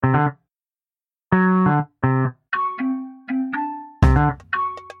Hi,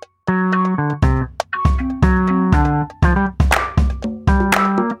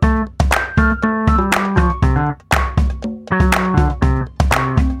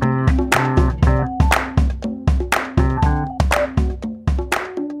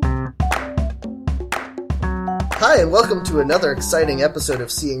 and welcome to another exciting episode of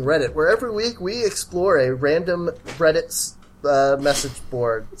Seeing Reddit, where every week we explore a random Reddit message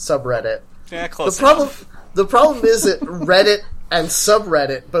board subreddit. Yeah, close enough. The problem is that Reddit and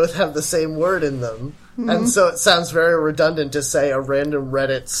subreddit both have the same word in them, and so it sounds very redundant to say a random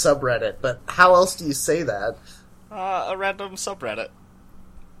Reddit subreddit, but how else do you say that? A random subreddit.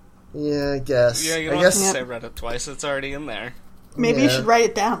 Yeah, I guess. Yeah, you don't have to say Reddit twice, it's already in there. Maybe you should write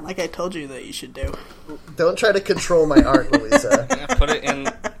it down, like I told you that you should do. Don't try to control my art, Louisa. Yeah, put it in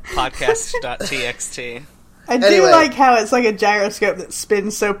podcast.txt. I do like how it's like a gyroscope that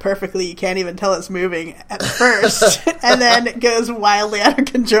spins so perfectly you can't even tell it's moving at first, and then it goes wildly out of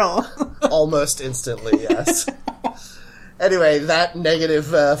control. Almost instantly, yes. Anyway, that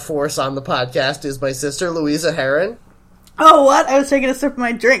negative force on the podcast is my sister, Louisa Heron. Oh, what? I was taking a sip of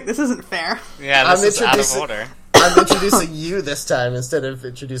my drink. This isn't fair. Yeah, this is out of order. I'm introducing you this time instead of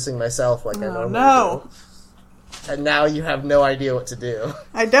introducing myself like I normally do. And now you have no idea what to do.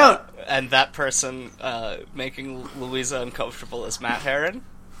 I don't. And that person making Louisa uncomfortable is Matt Heron.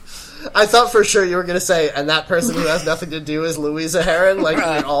 I thought for sure you were going to say, and that person who has nothing to do is Louisa Heron, like we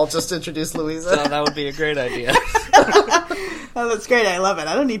all just introduced Louisa. No, that would be a great idea. Oh, that's great. I love it.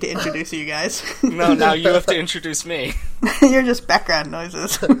 I don't need to introduce you guys. No, now you have to introduce me. You're just background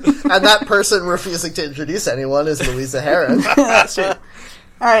noises. And that person refusing to introduce anyone is Louisa Heron. That's true.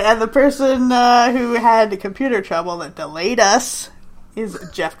 Alright, and the person who had computer trouble that delayed us is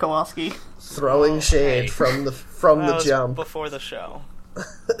Jeff Kowalski. Throwing shade from the jump. Before the show.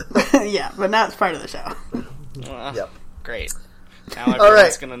 Yeah, but now it's part of the show. Yep. Great. Now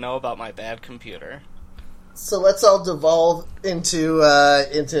everyone's going to know about my bad computer. So let's all devolve into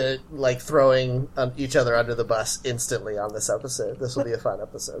like throwing each other under the bus instantly on this episode. This will be a fun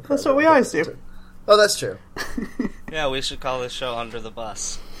episode. That's what we always do. Oh, that's true. Yeah, we should call this show Under the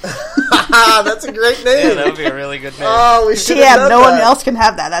Bus. That's a great name. Yeah, that would be a really good name. Oh, we should. Yeah, no one else can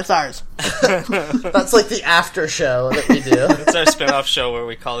have that. That's ours. That's like the after show that we do. It's our spin-off show where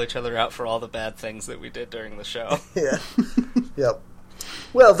we call each other out for all the bad things that we did during the show. Yeah. Yep.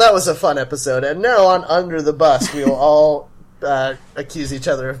 Well, that was a fun episode, and now on Under the Bus, we will all accuse each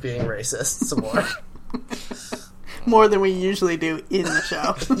other of being racist some more. More than we usually do in the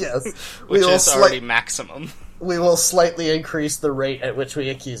show. Yes. Which is already maximum. We will slightly increase the rate at which we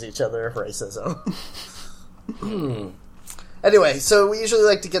accuse each other of racism. Anyway, so we usually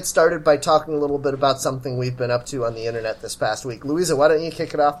like to get started by talking a little bit about something we've been up to on the internet this past week. Louisa, why don't you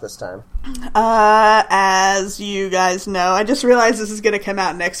kick it off this time? As you guys know, I just realized this is going to come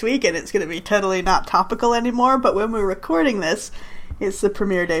out next week, and it's going to be totally not topical anymore, but when we're recording this, it's the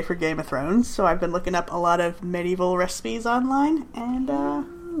premiere day for Game of Thrones, so I've been looking up a lot of medieval recipes online,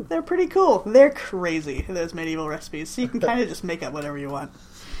 and they're pretty cool. They're crazy, those medieval recipes, so you can kind of just make up whatever you want.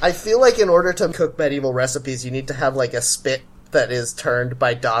 I feel like in order to cook medieval recipes, you need to have like a spit that is turned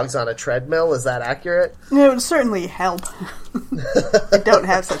by dogs on a treadmill. Is that accurate? It would certainly help. I don't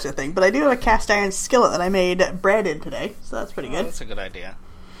have such a thing, but I do have a cast iron skillet that I made bread in today, so that's pretty good. That's a good idea.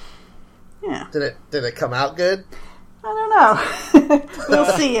 Yeah. Did it come out good? I don't know.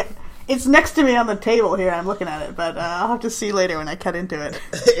 We'll see. It's next to me on the table here. I'm looking at it, but I'll have to see later when I cut into it.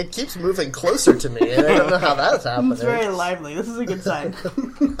 It keeps moving closer to me, and I don't know how that's happening. It's very lively. This is a good sign.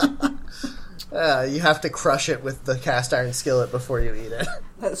 You have to crush it with the cast iron skillet before you eat it.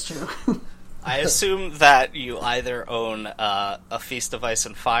 That's true. I assume that you either own A Feast of Ice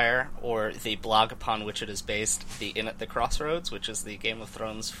and Fire, or the blog upon which it is based, the Inn at the Crossroads, which is the Game of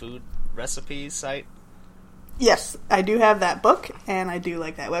Thrones food recipe site. Yes, I do have that book, and I do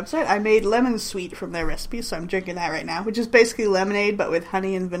like that website. I made lemon sweet from their recipe, so I'm drinking that right now, which is basically lemonade, but with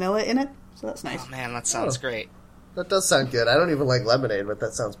honey and vanilla in it, so that's nice. Oh man, that sounds great. That does sound good. I don't even like lemonade, but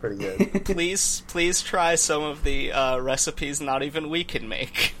that sounds pretty good. Please try some of the recipes not even we can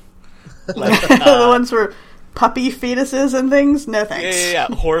make. Like, the ones for puppy fetuses and things? No thanks. Yeah.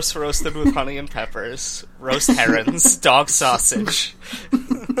 Horse roasted with honey and peppers, roast herons, dog sausage.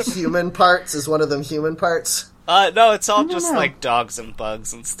 Human parts? Is one of them human parts? No, it's all just like dogs and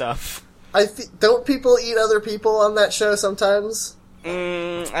bugs and stuff. Don't people eat other people on that show sometimes?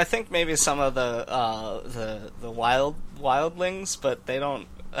 I think maybe some of the wildlings, but they don't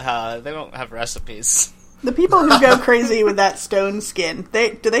have recipes. The people who go crazy with that stone skin,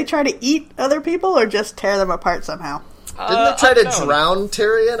 do they try to eat other people or just tear them apart somehow? Didn't they try to unknown. drown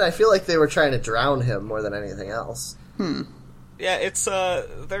Tyrion? I feel like they were trying to drown him more than anything else. Yeah, it's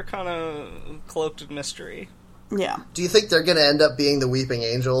they're kind of cloaked in mystery. Yeah. Do you think they're going to end up being the Weeping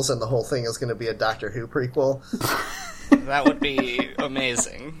Angels and the whole thing is going to be a Doctor Who prequel? That would be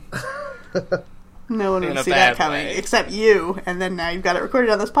amazing. No one In would a see that bad coming, way. except you, and then now you've got it recorded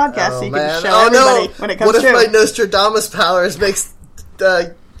on this podcast, so you man. can show everybody when it comes What if true. my Nostradamus powers makes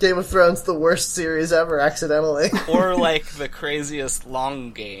Game of Thrones the worst series ever accidentally? Or like the craziest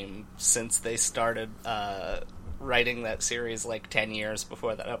long game since they started writing that series like 10 years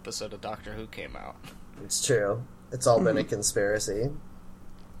before that episode of Doctor Who came out. It's true. It's all been a conspiracy.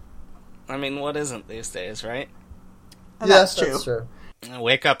 I mean, what isn't these days, right? That's Yeah, true. That's true.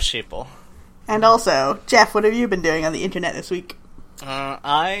 Wake up, sheeple. And also, Jeff, what have you been doing on the internet this week?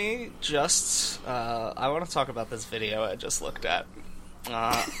 I want to talk about this video I just looked at.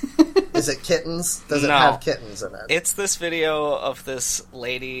 Is it kittens? Does it No. have kittens in it? It's this video of this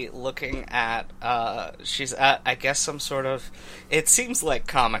lady looking at, she's at, I guess, some sort of, it seems like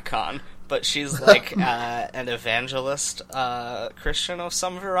Comic-Con, but she's like an evangelist Christian of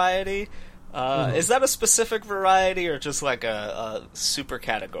some variety. Is that a specific variety or just like a super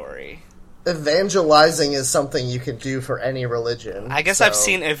category? Evangelizing is something you can do for any religion. I guess so- I've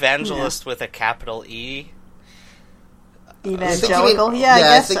seen evangelist with a capital E. Evangelical? mean- Yeah, I yeah,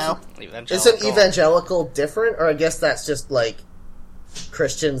 I guess think so. Evangelical. Isn't evangelical different? Or I guess that's just, like,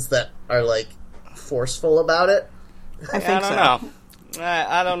 Christians that are, like, forceful about it? I think I so. don't know.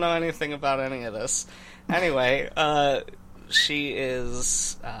 I don't know anything about any of this. Anyway, she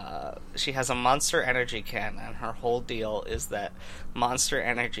has a Monster Energy can, and her whole deal is that Monster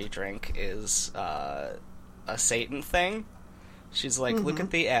Energy drink is a Satan thing. She's like, look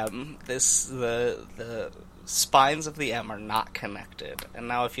at the M. The spines of the M are not connected. And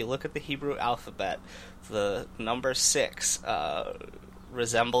now if you look at the Hebrew alphabet, the number 6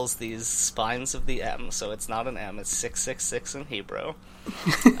 resembles these spines of the M, so it's not an M, it's 666 in Hebrew.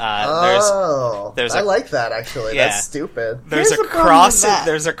 There's I a- like that, actually. Yeah. That's stupid. There's Here's a the problem cross. with that.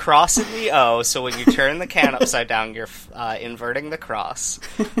 There's a cross in the O. So when you turn the can upside down, you're inverting the cross.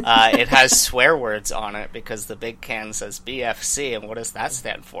 It has swear words on it because the big can says BFC, and what does that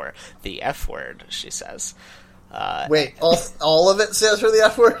stand for? The F word, she says. Wait, all of it stands for the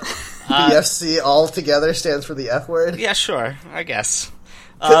F word? BFC all together stands for the F word? Yeah, sure, I guess.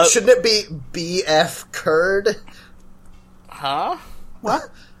 Shouldn't it be BF curd? Huh? What?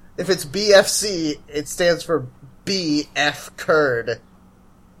 If it's BFC, it stands for BF curd.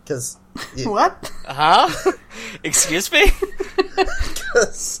 Because What? Huh? Excuse me?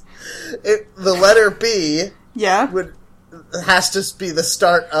 the letter B Yeah. has to be the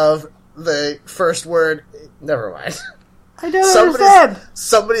start of the first word. Never mind. I don't understand.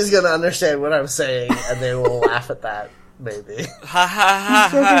 Somebody's going to understand what I'm saying, and they will laugh at that, maybe. Ha ha ha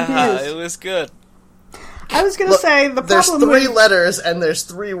so ha ha. confused. It was good. I was gonna Look, say the there's problem 3 with letters, and there's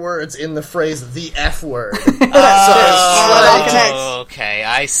 3 words in the phrase, the F word. That's true. like- connects. Okay,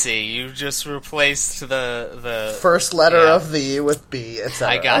 I see. You just replaced the First letter Yeah. of the with B,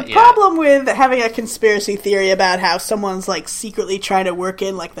 etc. I got The you. problem with having a conspiracy theory about how someone's like secretly trying to work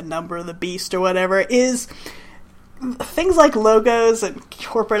in like the number of the beast or whatever is things like logos and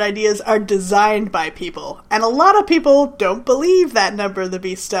corporate ideas are designed by people, and a lot of people don't believe that number of the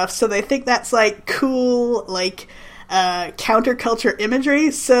beast stuff, so they think that's like cool, like counterculture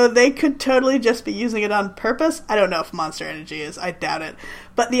imagery, so they could totally just be using it on purpose. I don't know if Monster Energy is, I doubt it,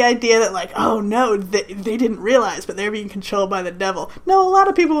 but the idea that like, oh no, they didn't realize, but they're being controlled by the devil. No, a lot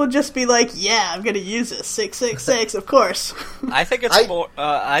of people would just be like, yeah, I'm gonna use this 666, of course. I think it's more.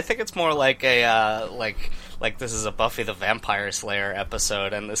 I think it's more like a like this is a Buffy the Vampire Slayer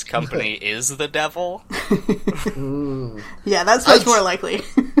episode, and this company is the devil. Yeah, that's much I- more likely.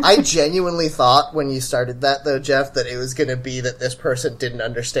 I genuinely thought when you started that, though, Jeff, that it was going to be that this person didn't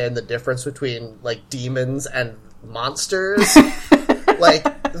understand the difference between, like, demons and monsters. Like,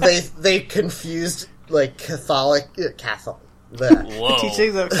 they confused, like, Catholic... bleh. Whoa!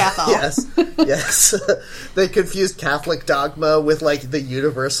 Teachings of Catholic. Yes. They confused Catholic dogma with, like, the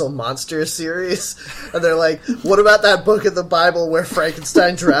Universal Monsters series. And they're like, what about that book in the Bible where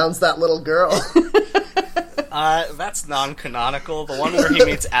Frankenstein drowns that little girl? That's non-canonical. The one where he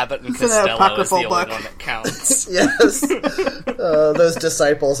meets Abbott and an Costello is the apocryphal only book. one that counts. Yes. Those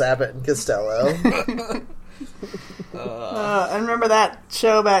disciples, Abbott and Costello. And remember that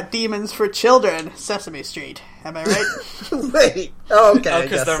show about demons for children, Sesame Street. Am I right? Wait. Oh, okay. I Because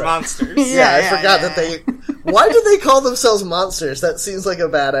guess they're so. monsters. Yeah, I Yeah, forgot yeah, that they... Why do they call themselves monsters? That seems like a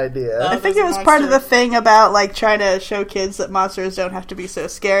bad idea. I think it was part of the thing about like trying to show kids that monsters don't have to be so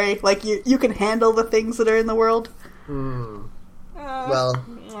scary. Like you can handle the things that are in the world. Well,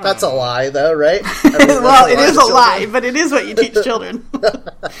 that's a lie, though, right? I mean, Well, it is a children. lie, but it is what you teach children.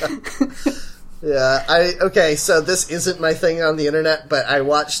 Yeah, okay, so this isn't my thing on the internet, but I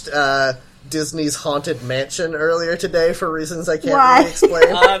watched Disney's Haunted Mansion earlier today for reasons I can't Why? really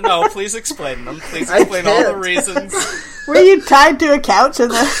explain. No, please explain them. Please I explain all the can't. reasons. Were you tied to a couch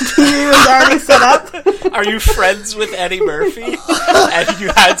and the TV was already set up? Are you friends with Eddie Murphy? And you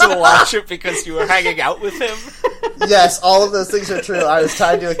had to watch it because you were hanging out with him? Yes, all of those things are true. I was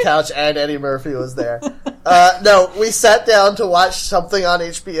tied to a couch and Eddie Murphy was there. No, we sat down to watch something on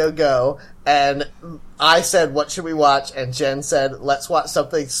HBO Go, and I said, what should we watch? And Jen said, let's watch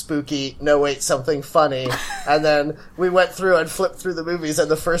something spooky. No, wait, something funny. And then we went through and flipped through the movies, and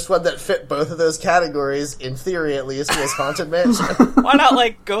the first one that fit both of those categories, in theory at least, was Haunted Mansion. Why not,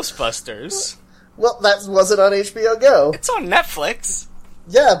 like, Ghostbusters? Well, that wasn't on HBO Go. It's on Netflix.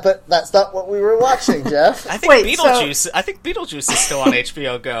 Yeah, but that's not what we were watching, Jeff. I think Wait, I think Beetlejuice is still on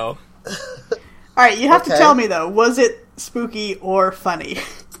HBO Go. Alright, you have to Okay. tell me, though, was it spooky or funny?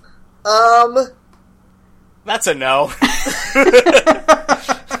 That's a no.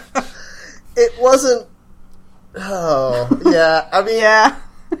 It wasn't... Oh, yeah. I mean, Yeah.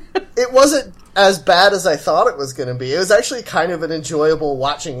 it wasn't as bad as I thought it was going to be. It was actually kind of an enjoyable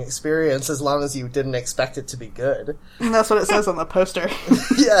watching experience as long as you didn't expect it to be good. And that's what it says on the poster.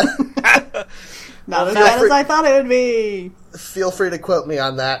 Yeah. Not as Feel bad free- as I thought it would be. Feel free to quote me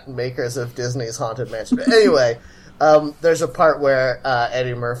on that, makers of Disney's Haunted Mansion. But anyway, there's a part where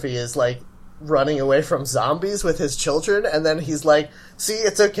Eddie Murphy is, like, running away from zombies with his children, and then he's like, see,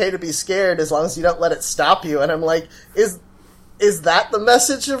 it's okay to be scared as long as you don't let it stop you. And I'm like, is that the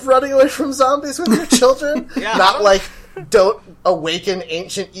message of running away from zombies with your children? Yeah, I Not don't- like, don't awaken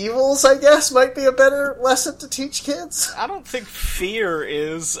ancient evils, I guess, might be a better lesson to teach kids. I don't think fear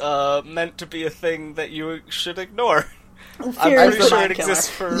is meant to be a thing that you should ignore. I'm Fear is pretty the sure mind it exists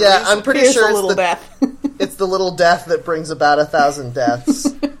for a Yeah, reason. I'm pretty Here's sure a it's little the, death. it's the little death that brings about 1,000 deaths.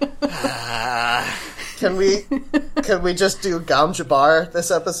 Can we just do Gom Jabbar this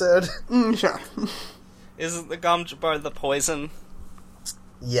episode? Sure. Isn't the Gom Jabbar the poison?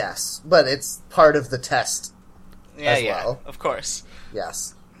 Yes, but it's part of the test. Yeah, As yeah, well. of course.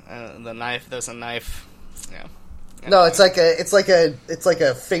 Yes. The knife. There's a knife. Yeah. No, it's like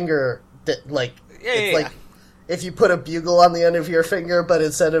a finger that, like, Yeah, it's yeah, like if you put a bugle on the end of your finger, but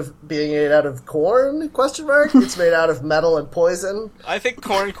instead of being made out of corn, it's made out of metal and poison. I think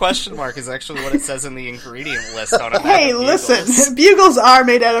corn question mark is actually what it says in the ingredient list on a bag Hey, of Bugles. listen. Bugles are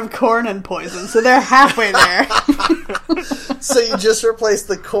made out of corn and poison, so they're halfway there. So you just replace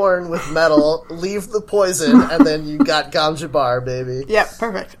the corn with metal, leave the poison, and then you got Gom Jabbar, baby. Yep,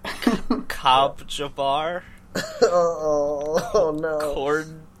 perfect. Cob Jabbar? Oh no.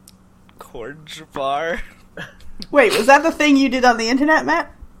 Corn Jabbar? Wait, was that the thing you did on the internet,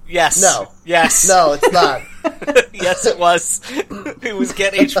 Matt? Yes. No. Yes. No, it's not. Yes, it was. It was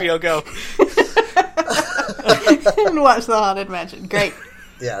Get HBO Go. And watch the Haunted Mansion. Great.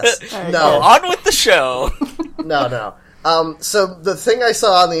 Yes. Alright, No. On with the show. No. So the thing I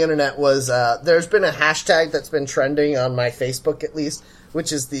saw on the internet was there's been a hashtag that's been trending on my Facebook at least,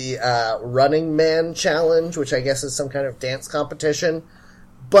 which is the Running Man Challenge, which I guess is some kind of dance competition.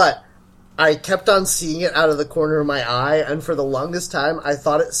 But I kept on seeing it out of the corner of my eye, and for the longest time I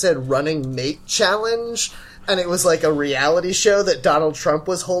thought it said Running Mate Challenge, and it was like a reality show that Donald Trump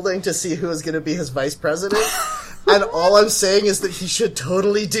was holding to see who was going to be his vice president. And all I'm saying is that he should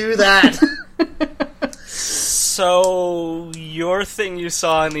totally do that. So, your thing you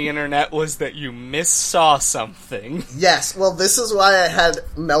saw on the internet was that you missaw something. Yes, well, this is why I had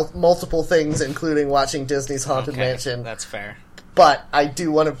multiple things, including watching Disney's Haunted Okay, Mansion. that's fair. But I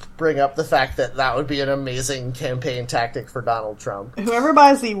do want to bring up the fact that that would be an amazing campaign tactic for Donald Trump. Whoever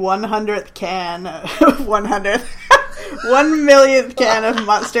buys the 100th can, 1 millionth can of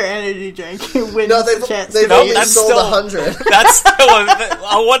Monster Energy drink wins No, the chance they've to only that's sold still- 100. That's still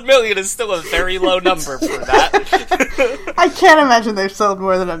a 1 million is still a very low number for that. I can't imagine they've sold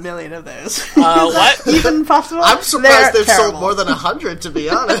more than 1 million of those. What? Even possible? I'm surprised They're they've sold terrible. more than 100, to be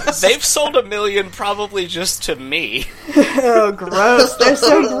honest. They've sold 1 million probably just to me. Oh, gross. They're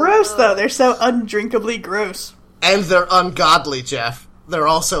so gross, though. They're so undrinkably gross. And they're ungodly, Jeff. They're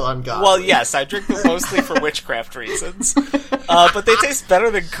also ungodly. Well, yes, I drink them mostly for witchcraft reasons. But they taste better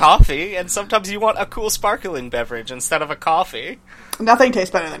than coffee, and sometimes you want a cool sparkling beverage instead of a coffee. Nothing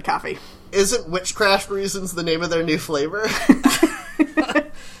tastes better than coffee. Isn't Witchcraft Reasons the name of their new flavor?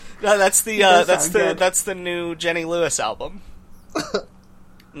 No, that's the does that's sound the good. that's the new Jenny Lewis album.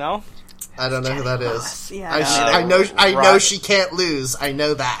 No? I don't know who that is. Yeah, I know she can't lose. I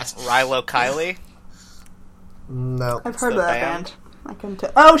know that. Rilo Kiley? No. I've heard the of that band. band. I can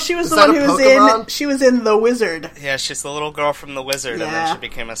tell. Oh, she was Is the that one a who was Pokemon? in. She was in The Wizard. Yeah, she's the little girl from The Wizard, and Yeah. then she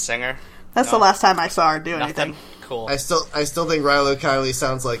became a singer. That's No. the last time I saw her do Nothing. anything. Cool. I still think Rilo Kiley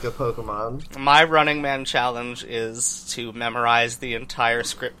sounds like a Pokemon. My Running Man challenge is to memorize the entire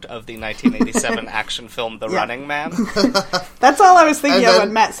script of the 1987 action film The Yeah. Running Man. That's all I was thinking And of then-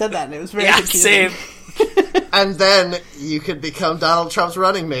 when Matt said that, and it was very Yeah, confusing. same. And then you could become Donald Trump's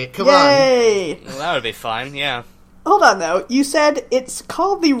running mate. Come on. Yay! Well, that would be fine, yeah. Hold on, though. You said it's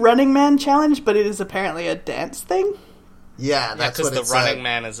called the Running Man Challenge, but it is apparently a dance thing? Yeah, that's Because what the it Running said.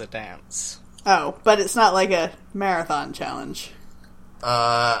 Man is a dance. Oh, but it's not like a marathon challenge.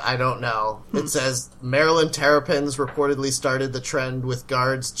 I don't know. It says Maryland Terrapins reportedly started the trend with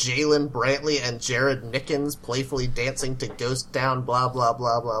guards Jalen Brantley and Jared Nickens playfully dancing to Ghost Down, blah, blah,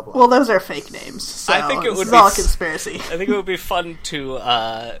 blah, blah, blah. Well, those are fake names, so I think it this would is be all a s- conspiracy. I think it would be fun to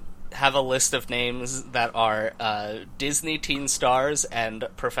have a list of names that are Disney teen stars and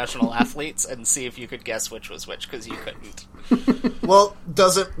professional athletes and see if you could guess which was which, because you couldn't. Well,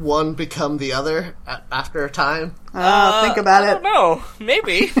 doesn't one become the other after a time? Think about I it. don't know.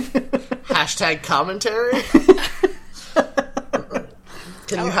 Maybe. Hashtag commentary?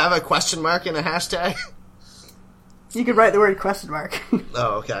 Can you have a question mark in a hashtag? You could write the word question mark.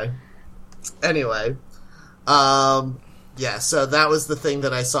 Oh, okay. Anyway, yeah, so that was the thing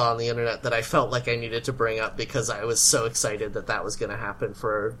that I saw on the internet that I felt like I needed to bring up because I was so excited that that was going to happen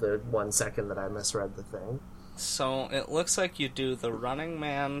for the 1 second that I misread the thing. So it looks like you do the Running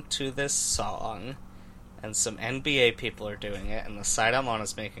Man to this song, and some NBA people are doing it, and the site I'm on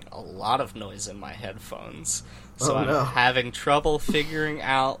is making a lot of noise in my headphones. So Oh, I'm no. having trouble figuring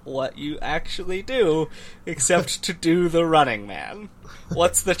out what you actually do, except to do the Running Man.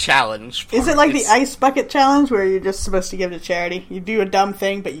 What's the challenge? Is it like the It's- ice bucket challenge where you're just supposed to give to charity? You do a dumb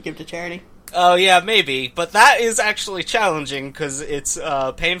thing, but you give to charity? Oh yeah, maybe, but that is actually challenging because it's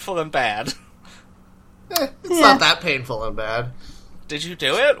painful and bad. It's Yeah. not that painful and bad. Did you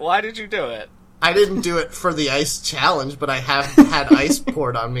do it? Why did you do it? I didn't do it for the ice challenge, but I have had ice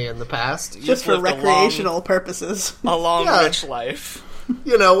poured on me in the past. You've Just for lived a recreational purposes. long, Yeah. rich life.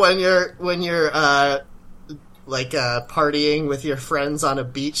 You know, when you're partying with your friends on a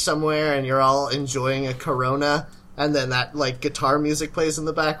beach somewhere and you're all enjoying a Corona, and then that like guitar music plays in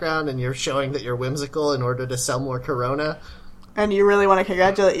the background and you're showing that you're whimsical in order to sell more Corona. And you really want to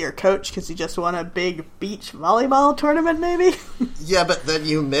congratulate your coach because he just won a big beach volleyball tournament, maybe? Yeah, but then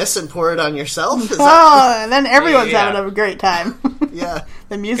you miss and pour it on yourself? Is that, Oh, and then everyone's Yeah. having a great time. yeah.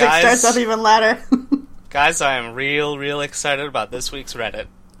 The music Guys. starts up even louder. Guys, I am real excited about this week's Reddit.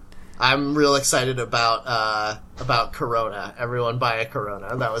 I'm real excited about Corona. Everyone buy a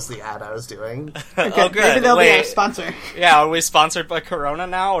Corona. That was the ad I was doing. Okay, Oh, good. maybe they'll be our Wait, sponsor. yeah, are we sponsored by Corona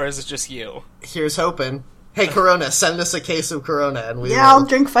now, or is it just you? Here's hoping. Hey, Corona, send us a case of Corona, and we Yeah, I'll will.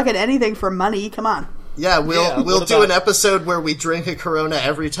 drink fucking anything for money. Come on. Yeah, Yeah, we'll what do an about- episode where we drink a Corona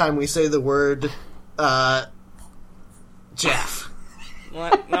every time we say the word, Jeff.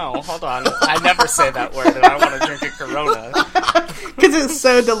 What? No, hold on. I never say that word, and I want to drink a Corona. Because it's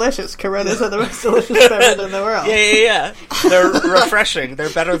so delicious. Coronas are the most delicious beverage in the world. Yeah. They're refreshing. They're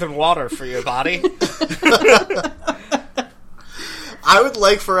better than water for your body. I would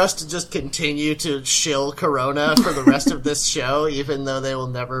like for us to just continue to shill Corona for the rest of this show, even though they will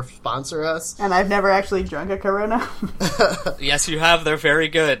never sponsor us. And I've never actually drunk a Corona. Yes, you have. They're very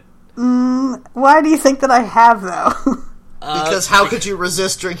good. Why do you think that I have, though? Because how could you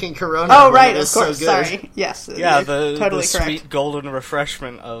resist drinking Corona? Oh, when right, it of is course. so good? Sorry. Yes. Yeah, you're the totally correct. sweet golden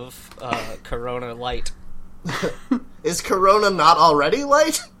refreshment of Corona Light. Is Corona not already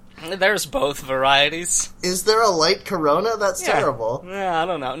light? There's both varieties. Is there a light Corona? That's Yeah. terrible. Yeah, I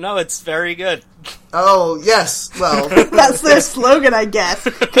don't know. No, it's very good. Oh, yes. Well, That's their slogan, I guess.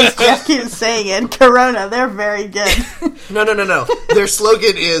 Because Jeff keeps saying it. Corona, they're very good. no. Their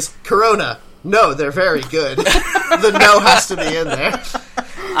slogan is Corona. No, they're very good. The no has to be in there.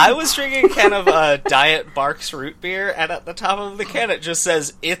 I was drinking a can of Diet Barks root beer, and at the top of the can it just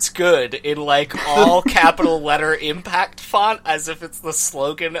says, "It's good," in, like, all capital letter impact font, as if it's the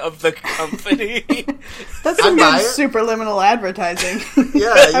slogan of the company. That's some I'd buy good it. subliminal advertising.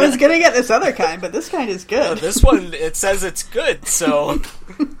 Yeah, I was gonna get this other kind, but this kind is good. This one, it says it's good, so...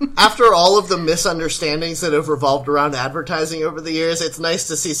 After all of the misunderstandings that have revolved around advertising over the years, it's nice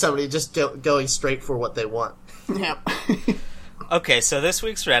to see somebody just going straight for what they want. Yep. Okay, so this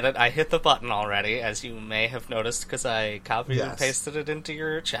week's Reddit, I hit the button already, as you may have noticed, because I copied and Yes. pasted it into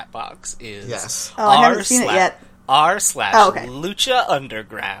your chat box, is Yes. Oh, I haven't seen it yet. r// Oh, okay. Lucha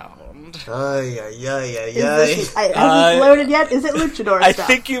Underground. Ay. Has this loaded yet? Is it luchador I stuff?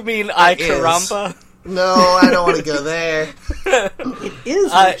 think you mean I is. Caramba. No, I don't want to go there. It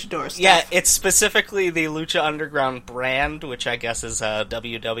is luchador stuff. Yeah, it's specifically the Lucha Underground brand, which I guess is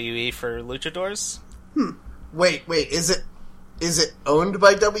WWE for luchadors. Wait, is it owned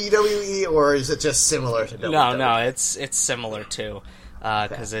by WWE, or is it just similar to WWE? No, it's similar too,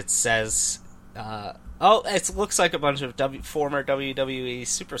 because it says, it looks like a bunch of former WWE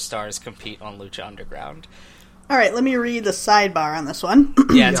superstars compete on Lucha Underground. All right, let me read the sidebar on this one.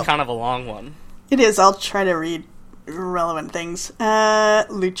 Yeah, it's kind of a long one. It is. I'll try to read relevant things.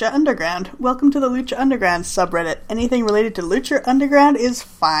 Lucha Underground. Welcome to the Lucha Underground subreddit. Anything related to Lucha Underground is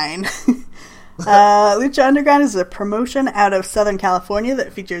fine. Lucha Underground is a promotion out of Southern California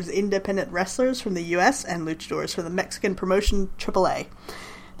that features independent wrestlers from the U.S. and luchadors from the Mexican promotion AAA.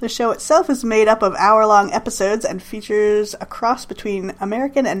 The show itself is made up of hour-long episodes and features a cross between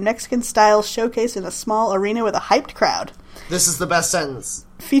American and Mexican styles showcased in a small arena with a hyped crowd. This is the best sentence.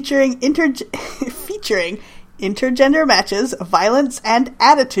 Featuring intergender matches, violence, and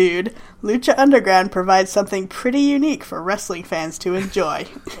attitude, Lucha Underground provides something pretty unique for wrestling fans to enjoy.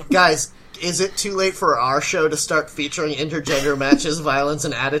 Guys, is it too late for our show to start featuring intergender matches, violence,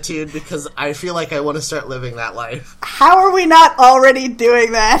 and attitude? Because I feel like I want to start living that life. How are we not already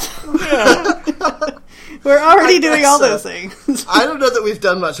doing that? We're already doing all those things. I don't know that we've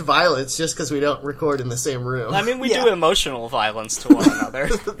done much violence just because we don't record in the same room. I mean, we do emotional violence to one another.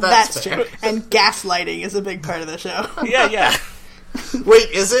 That's true. And gaslighting is a big part of the show. Yeah.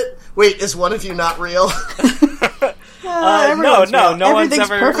 Wait, is it? Wait, is one of you not real? No one's Everything's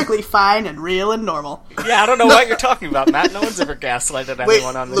perfectly fine and real and normal. Yeah, I don't know what you're talking about, Matt. No one's ever gaslighted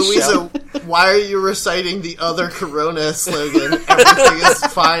anyone on this show. Louisa, why are you reciting the other Corona slogan, everything is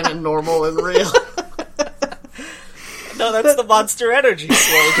fine and normal and real? No, that's the Monster Energy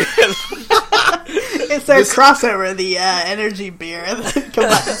slogan. It's their crossover, the energy beer that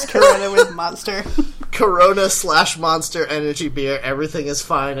combines Corona with Monster. Corona/Monster Energy beer, everything is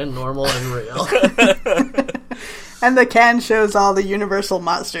fine and normal and real. And the can shows all the Universal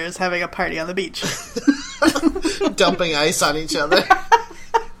monsters having a party on the beach. Dumping ice on each other.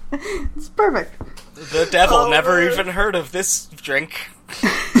 It's perfect. The devil never even heard of this drink.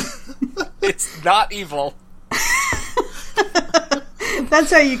 It's not evil.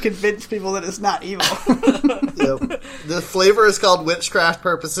 That's how you convince people that it's not evil. Yep. The flavor is called Witchcraft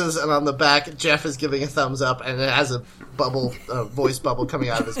Purposes, and on the back, Jeff is giving a thumbs up, and it has a voice bubble coming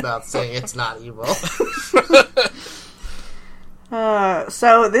out of his mouth saying it's not evil.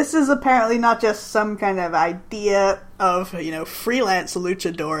 So this is apparently not just some kind of idea of, freelance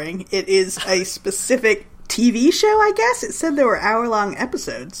luchadoring. It is a specific TV show, I guess. It said there were hour-long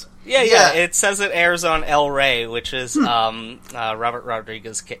episodes. Yeah. It says it airs on El Rey, which is Robert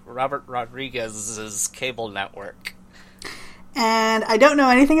Rodriguez's cable network. And I don't know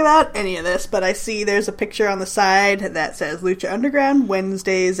anything about any of this, but I see there's a picture on the side that says Lucha Underground,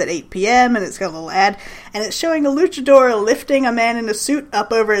 Wednesdays at 8 p.m., and it's got a little ad, and it's showing a luchador lifting a man in a suit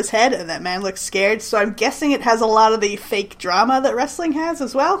up over his head, and that man looks scared, so I'm guessing it has a lot of the fake drama that wrestling has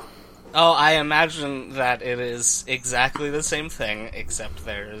as well. Oh, I imagine that it is exactly the same thing, except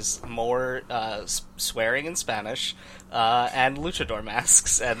there's more swearing in Spanish and luchador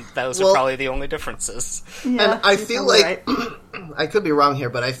masks, and those are probably the only differences. Yeah, and I feel like, right. I could be wrong here,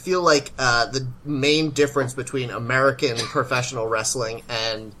 but I feel like the main difference between American professional wrestling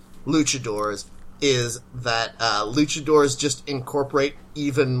and luchadors is that luchadors just incorporate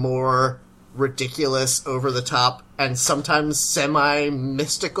even more ridiculous, over-the-top, and sometimes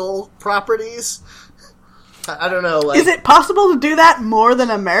semi-mystical properties. I don't know, Is it possible to do that more than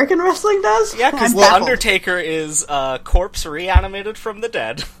American wrestling does? Yeah, because The Undertaker is a corpse reanimated from the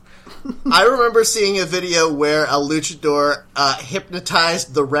dead. I remember seeing a video where a luchador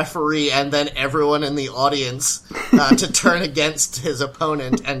hypnotized the referee and then everyone in the audience to turn against his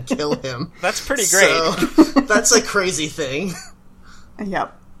opponent and kill him. That's pretty great. So, that's a crazy thing.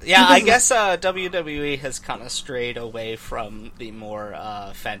 Yep. Yeah, I guess WWE has kind of strayed away from the more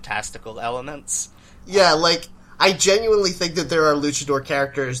fantastical elements. Yeah, I genuinely think that there are luchador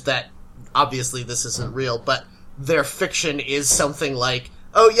characters that, obviously this isn't real, but their fiction is something like,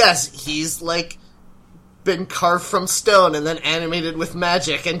 oh yes, he's, been carved from stone and then animated with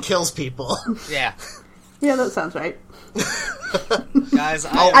magic and kills people. Yeah. Yeah, that sounds right. Guys,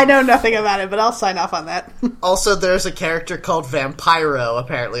 I know nothing about it, but I'll sign off on that. Also, there's a character called Vampiro,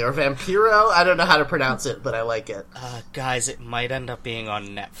 apparently, or Vampiro? I don't know how to pronounce it, but I like it. Guys, it might end up being on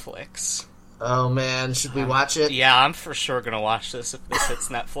Netflix. Oh man, should we watch it? Yeah, I'm for sure gonna watch this if this hits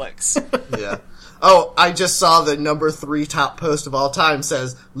Netflix. Yeah. Oh, I just saw the number 3 top post of all time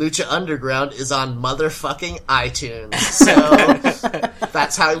says Lucha Underground is on motherfucking iTunes. So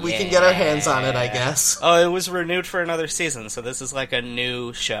that's how we can get our hands on it, I guess. Oh, it was renewed for another season, so this is like a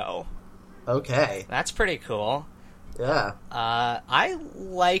new show. Okay. That's pretty cool. Yeah. I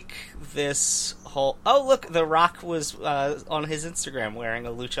like this whole... Oh, look, The Rock was on his Instagram wearing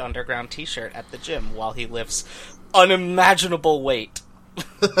a Lucha Underground t-shirt at the gym while he lifts unimaginable weight.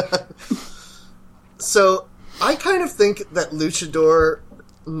 So, I kind of think that luchadoring,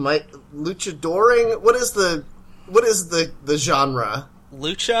 what is the genre?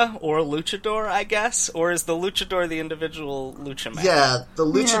 Lucha or luchador, I guess? Or is the luchador the individual lucha man? Yeah, the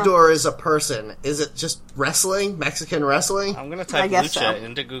luchador is a person. Is it just wrestling? Mexican wrestling? I'm gonna type lucha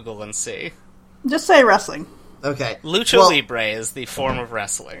into Google and see. Just say wrestling. Okay. Lucha Libre is the form of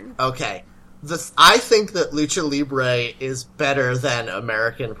wrestling. Okay. I think that Lucha Libre is better than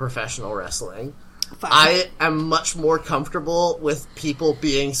American professional wrestling. Fine. I am much more comfortable with people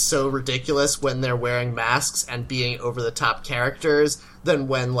being so ridiculous when they're wearing masks and being over-the-top characters than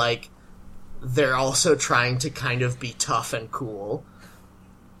when, like, they're also trying to kind of be tough and cool.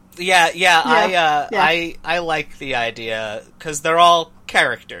 Yeah. I like the idea, because they're all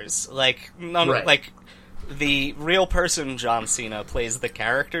characters. Like, Right. like, the real person John Cena plays the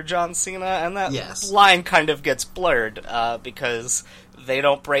character John Cena, and that line kind of gets blurred, because they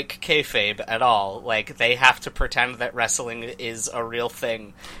don't break kayfabe at all. Like, they have to pretend that wrestling is a real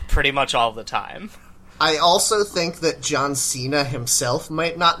thing pretty much all the time. I also think that John Cena himself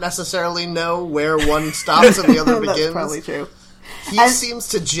might not necessarily know where one stops and the other begins. That's probably true. He seems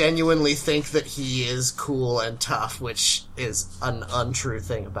to genuinely think that he is cool and tough, which is an untrue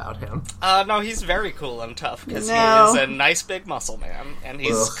thing about him. No, he's very cool and tough, because he is a nice big muscle man, and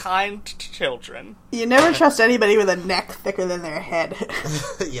he's kind to children. You never trust anybody with a neck thicker than their head.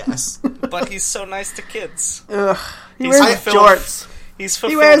 Yes. But he's so nice to kids. Ugh. He wears jorts.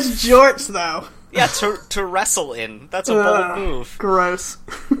 He wears jorts, though. Yeah, to wrestle in. That's a bold move. Gross.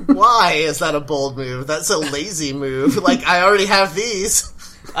 Why is that a bold move? That's a lazy move. Like, I already have these.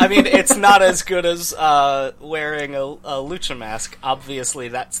 I mean, it's not as good as wearing a lucha mask. Obviously,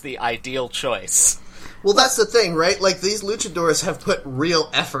 that's the ideal choice. Well, that's the thing, right? Like, these luchadors have put real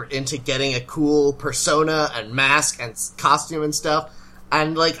effort into getting a cool persona and mask and costume and stuff.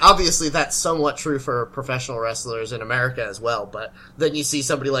 And, like, obviously that's somewhat true for professional wrestlers in America as well, but then you see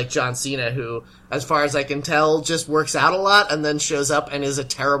somebody like John Cena who, as far as I can tell, just works out a lot and then shows up and is a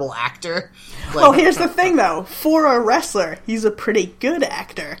terrible actor. Like, well, here's the thing, though. For a wrestler, he's a pretty good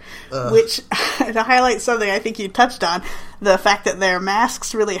actor, which, to highlight something I think you touched on, the fact that their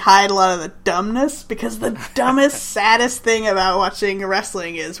masks really hide a lot of the dumbness, because the dumbest, saddest thing about watching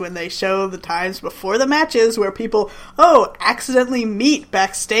wrestling is when they show the times before the matches where people, accidentally meet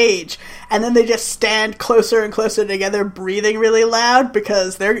backstage, and then they just stand closer and closer together, breathing really loud,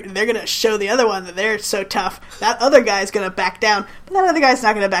 because they're gonna show the other one that they're so tough. That other guy's gonna back down, but that other guy's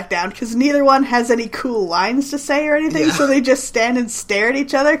not gonna back down, because neither one has any cool lines to say or anything, so they just stand and stare at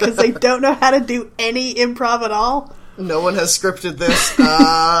each other, because they don't know how to do any improv at all. No one has scripted this.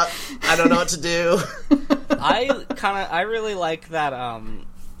 I don't know what to do. I really like that,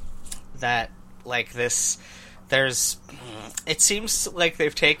 it seems like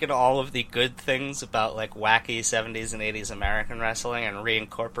they've taken all of the good things about, like, wacky 70s and 80s American wrestling and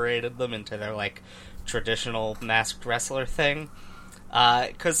reincorporated them into their, like, traditional masked wrestler thing.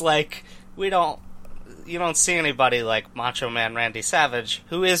 'Cause, like, you don't see anybody like Macho Man Randy Savage,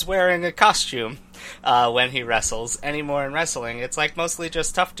 who is wearing a costume when he wrestles anymore in wrestling. It's like mostly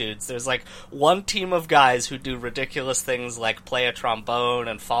just tough dudes. There's like one team of guys who do ridiculous things like play a trombone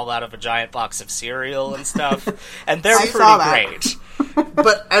and fall out of a giant box of cereal and stuff, and they're pretty great.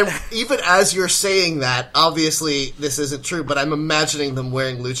 But even as you're saying that, obviously this isn't true, but I'm imagining them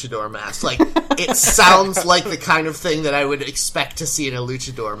wearing luchador masks. Like, it sounds like the kind of thing that I would expect to see in a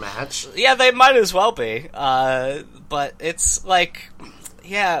luchador match. Yeah, they might as well be. But it's like,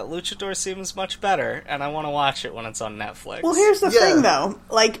 yeah, luchador seems much better, and I want to watch it when it's on Netflix. Well, here's the thing, though.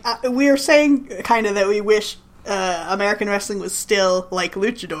 Like, we were saying kind of that we wish American wrestling was still like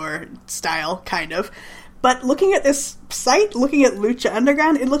luchador style, kind of. But looking at this site, looking at Lucha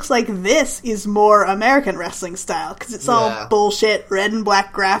Underground, it looks like this is more American wrestling style, because it's all bullshit, red and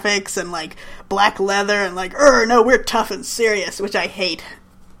black graphics, and, like, black leather, and, like, no, we're tough and serious, which I hate.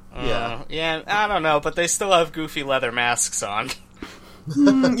 Yeah, I don't know, but they still have goofy leather masks on.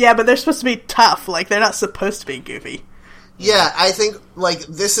 Yeah, but they're supposed to be tough, like, they're not supposed to be goofy. Yeah, I think, like,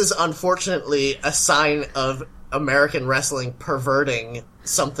 this is unfortunately a sign of American wrestling perverting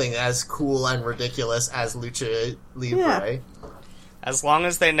something as cool and ridiculous as Lucha Libre. Yeah. As long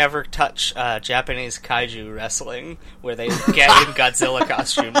as they never touch Japanese kaiju wrestling, where they get in Godzilla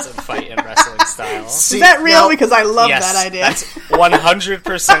costumes and fight in wrestling style. See, Is that real? now- Because I love Yes, that idea. that's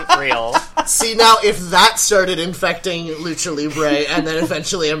 100% real. See, now, if that started infecting Lucha Libre and then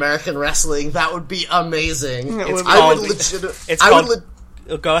eventually American wrestling, that would be amazing. It would be. I would It's I called...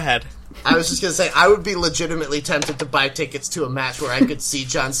 would Go ahead. I was just gonna say, I would be legitimately tempted to buy tickets to a match where I could see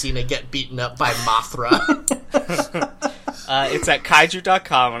John Cena get beaten up by Mothra. It's at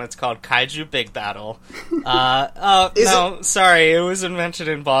kaiju.com, and it's called Kaiju Big Battle. Sorry, it was invented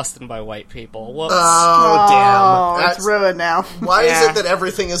in Boston by white people. Whoops. Oh, damn. It's That's- ruined now. Why is Yeah. it that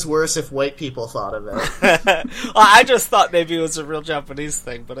everything is worse if white people thought of it? Well, I just thought maybe it was a real Japanese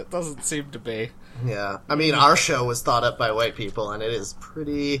thing, but it doesn't seem to be. Yeah. I mean, our show was thought up by white people, and it is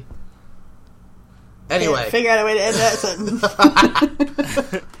pretty... Anyway. Can't figure out a way to end that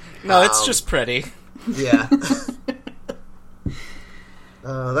sentence. No, it's just pretty. Yeah.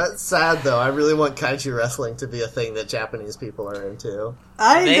 That's sad, though. I really want kaiju wrestling to be a thing that Japanese people are into.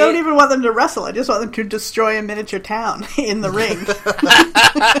 I They- don't even want them to wrestle. I just want them to destroy a miniature town in the ring.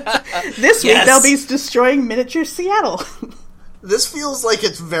 This week Yes. they'll be destroying miniature Seattle. This feels like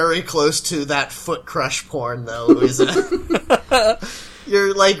it's very close to that foot crush porn, though, Louisa.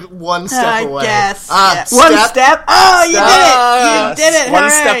 You're like one step I away. guess. Ah, Yeah. One step. Oh, you did it! You did it! One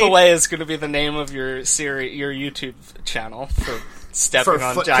Hooray! Step Away is going to be the name of your series, your YouTube channel for stepping For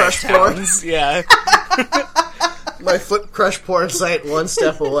on foot giant crush porn? towns. Yeah, My foot crush porn site, one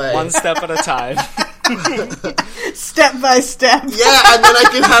step away. one step at a time. Step by step. Yeah, and then I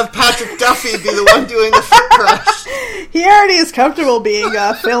can have Patrick Duffy be the one doing the foot crush. He already is comfortable being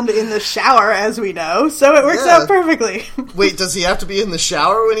filmed in the shower, as we know, so it works Yeah. out perfectly. Wait, does he have to be in the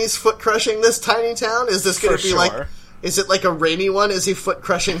shower when he's foot crushing this tiny town? Is this going For to be like... sure. Is it like a rainy one? Is he foot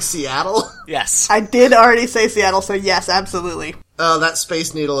crushing Seattle? Yes. I did already say Seattle, so yes, absolutely. Oh, that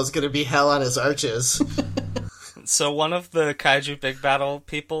Space Needle is going to be hell on his arches. So one of the Kaiju Big Battle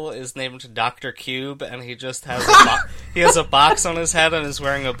people is named Dr. Cube, and he just has he has a box on his head and is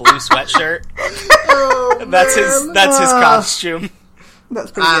wearing a blue sweatshirt. Oh, And that's his costume.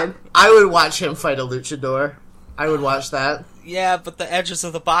 That's pretty good. I would watch him fight a luchador. I would watch that. Yeah, but the edges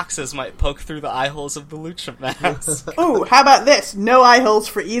of the boxes might poke through the eye holes of the lucha mask. Ooh, how about this? No eye holes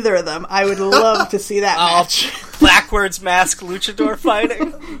for either of them. I would love to see that match. Backwards mask luchador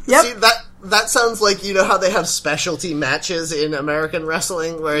fighting. Yep. See, that sounds like, you know how they have specialty matches in American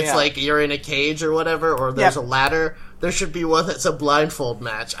wrestling, where it's Yeah. like you're in a cage or whatever, or there's Yep. a ladder. There should be one that's a blindfold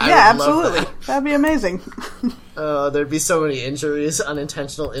match. I Yeah, would absolutely. love that. That'd be amazing. There'd be so many injuries,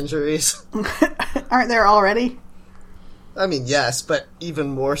 unintentional injuries. Aren't there already? I mean, yes, but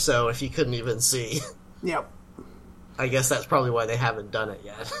even more so if you couldn't even see. Yep. I guess that's probably why they haven't done it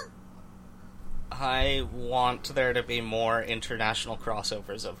yet. I want there to be more international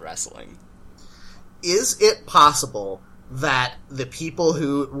crossovers of wrestling. Is it possible that the people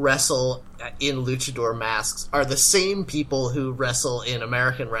who wrestle in luchador masks are the same people who wrestle in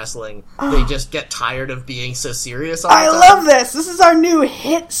American wrestling? They just get tired of being so serious all the I time? love this. This is our new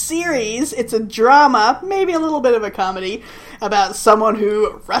hit series. It's a drama, maybe a little bit of a comedy, about someone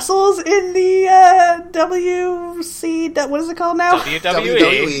who wrestles in the WC... What is it called now?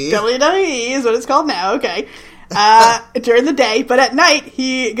 WWE. WWE is what it's called now, okay. During the day, but at night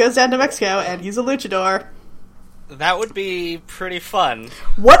he goes down to Mexico and he's a luchador. That would be pretty fun.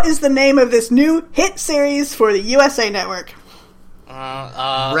 What is the name of this new hit series for the USA Network?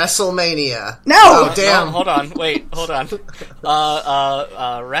 WrestleMania. No! Oh, damn. No, hold on. Wait, hold on.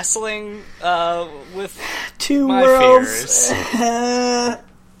 Wrestling with Two my worlds. fears.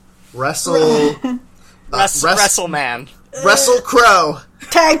 Wrestle... WrestleMan. Wrestle Crow.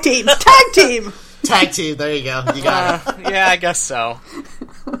 Tag team! Tag team! Tag team, there you go. You got it. Yeah, I guess so.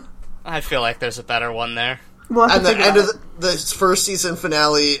 I feel like there's a better one there. We'll have And to the figure end it of the first season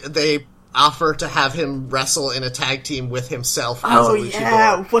finale, they offer to have him wrestle in a tag team with himself as Oh, a luchador.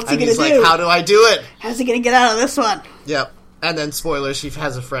 yeah. What's he and gonna he's do? like, how do I do it? How's he gonna get out of this one? Yep. And then, spoilers, he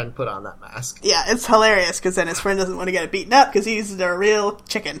has a friend put on that mask. Yeah, it's hilarious because then his friend doesn't want to get it beaten up because he's a real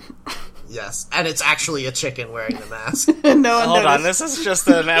chicken. Yes. And it's actually a chicken wearing the mask. No one Hold on, noticed. this is just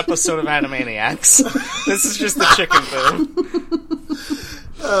an episode of Animaniacs. This is just the chicken boo.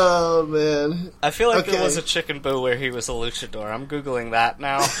 Oh, man. I feel like there Okay. was a chicken boo where he was a luchador. I'm Googling that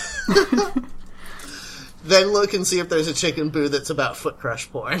now. Then look and see if there's a chicken boo that's about foot crush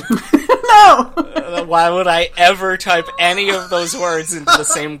porn. No! Why would I ever type any of those words into the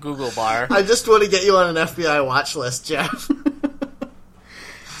same Google bar? I just want to get you on an FBI watch list, Jeff.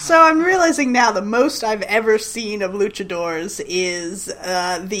 So I'm realizing now the most I've ever seen of luchadors is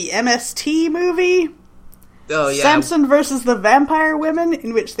the MST movie, Oh yeah. Samson versus the Vampire Women,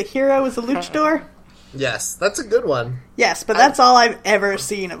 in which the hero is a luchador. Yes, that's a good one. Yes, but that's all I've ever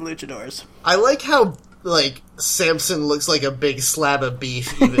seen of luchadors. I like how, like, Samson looks like a big slab of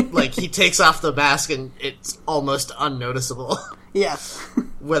beef. Even, like, he takes off the mask and it's almost unnoticeable. Yes.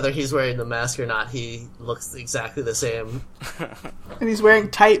 Whether he's wearing the mask or not, he looks exactly the same. And he's wearing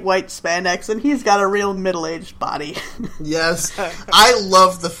tight white spandex, and he's got a real middle-aged body. Yes. I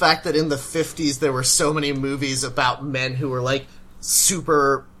love the fact that in the 50s there were so many movies about men who were, like,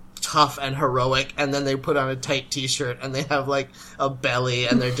 super tough and heroic, and then they put on a tight t-shirt and they have, like, a belly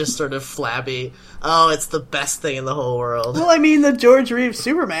and they're just sort of flabby. Oh, it's the best thing in the whole world. Well, I mean, the George Reeves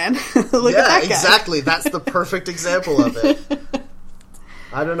Superman. Look at that guy. Exactly. That's the perfect example of it.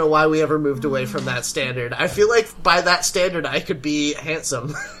 I don't know why we ever moved away from that standard. I feel like by that standard I could be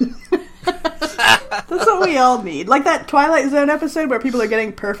handsome. That's what we all need. Like that Twilight Zone episode where people are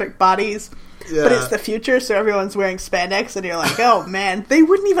getting perfect bodies, but it's the future, so everyone's wearing spandex, and you're like, oh man, they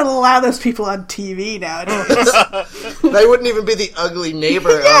wouldn't even allow those people on TV nowadays. They wouldn't even be the ugly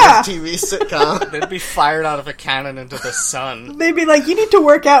neighbor Yeah. of a TV sitcom. They'd be fired out of a cannon into the sun. They'd be like, you need to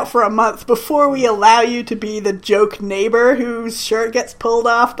work out for a month before we allow you to be the joke neighbor whose shirt gets pulled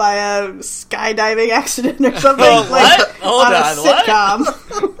off by a skydiving accident or something. Oh, like, what? Hold on a on, what?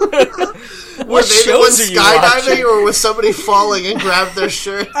 sitcom. Were they the ones shows are you skydiving, watching? or was somebody falling and grabbed their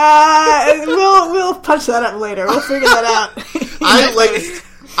shirt? We'll punch that up later. We'll figure that out.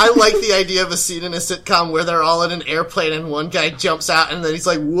 I like the idea of a scene in a sitcom where they're all in an airplane and one guy jumps out and then he's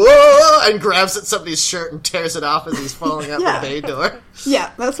like, whoa, and grabs at somebody's shirt and tears it off as he's falling out Yeah. the bay door.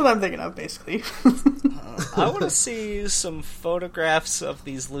 Yeah, that's what I'm thinking of, basically. I want to see some photographs of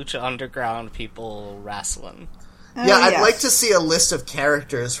these Lucha Underground people wrestling. Yeah, I'd yes. like to see a list of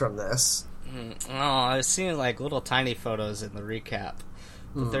characters from this. Oh, I've seen like little tiny photos in the recap,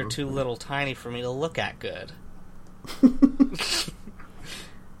 but they're too little tiny for me to look at good.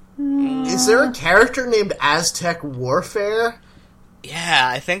 Is there a character named Aztec Warfare? Yeah,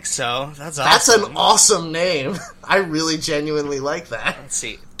 I think so. That's That's awesome. an awesome name. I really genuinely like that. Let's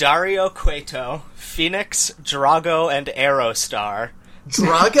see. Dario Cueto, Phoenix, Drago, and Aerostar.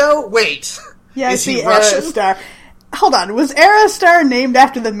 Drago? Wait. Yeah, Is it's the he Russian? Aerostar. Hold on, was Aerostar named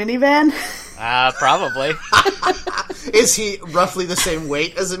after the minivan? Probably. Is he roughly the same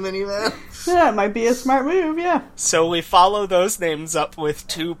weight as a minivan? Yeah, it might be a smart move, yeah. So we follow those names up with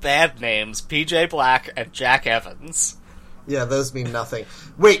two bad names, PJ Black and Jack Evans. Yeah, those mean nothing.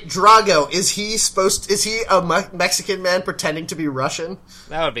 Wait, Drago, is he a Mexican man pretending to be Russian?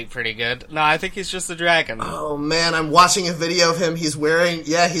 That would be pretty good. No, I think he's just a dragon. Oh man, I'm watching a video of him. He's wearing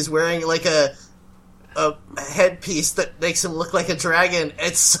like a headpiece that makes him look like a dragon.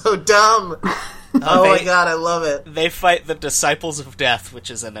 It's so dumb. Oh my god, I love it. They fight the Disciples of Death, which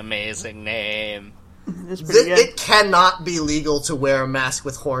is an amazing name. It's pretty good. It cannot be legal to wear a mask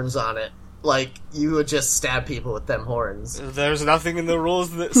with horns on it. Like, you would just stab people with them horns. There's nothing in the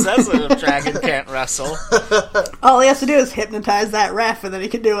rules that says that a dragon can't wrestle. All he has to do is hypnotize that ref, and then he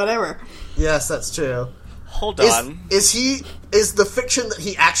can do whatever. Yes, that's true. Hold on. Is the fiction that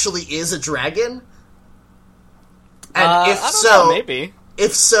he actually is a dragon? And I don't know, maybe.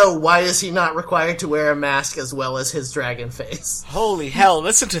 If so, why is he not required to wear a mask as well as his dragon face? Holy hell,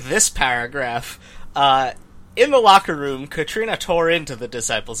 listen to this paragraph. In the locker room, Katrina tore into the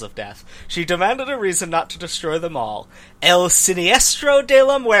Disciples of Death. She demanded a reason not to destroy them all. El Siniestro de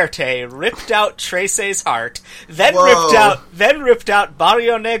la Muerte ripped out Trace's heart, then Whoa. ripped out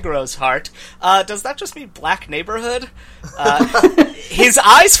Barrio Negro's heart. Does that just mean Black Neighborhood? His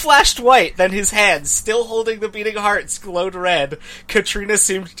eyes flashed white, then his hands, still holding the beating hearts, glowed red. Katrina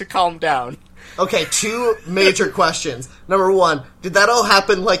seemed to calm down. Okay, two major questions. Number one, did that all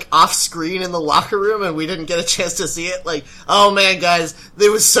happen, like, off-screen in the locker room and we didn't get a chance to see it? Like, oh man, guys, it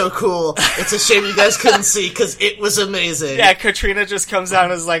was so cool. It's a shame you guys couldn't see, because it was amazing. Yeah, Katrina just comes out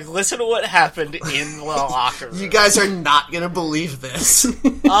and is like, listen to what happened in the locker room. You guys are not gonna believe this.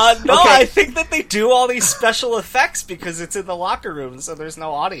 No, Okay. I think that they do all these special effects because it's in the locker room, so there's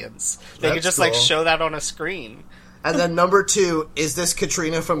no audience. They could That's just, like, cool. show that on a screen. And then number two, is this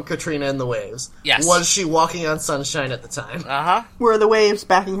Katrina from Katrina and the Waves? Yes. Was she walking on sunshine at the time? Uh-huh. Were the waves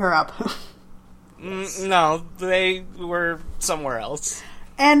backing her up? No, they were somewhere else.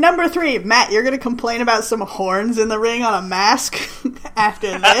 And number 3, Matt, you're going to complain about some horns in the ring on a mask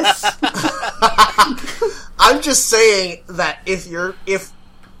after this? I'm just saying that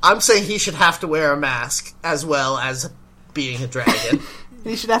I'm saying he should have to wear a mask as well as being a dragon.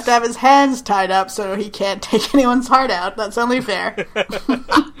 He should have to have his hands tied up so he can't take anyone's heart out. That's only fair.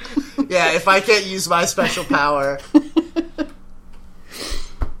 Yeah, if I can't use my special power.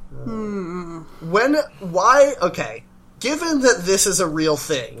 Okay, given that this is a real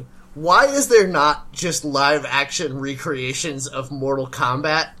thing, why is there not just live-action recreations of Mortal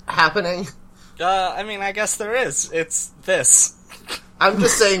Kombat happening? I mean, I guess there is. It's this. I'm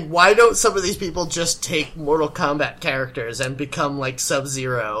just saying, why don't some of these people just take Mortal Kombat characters and become, like,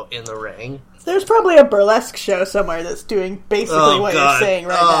 Sub-Zero in the ring? There's probably a burlesque show somewhere that's doing basically what you're saying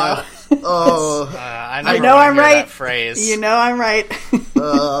right now. I know I'm right. That phrase. You know I'm right.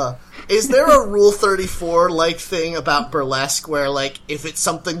 Is there a Rule 34-like thing about burlesque where, like, if it's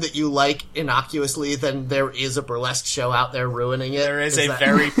something that you like innocuously, then there is a burlesque show out there ruining it? There is a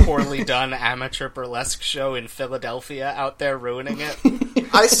very poorly done amateur burlesque show in Philadelphia out there ruining it.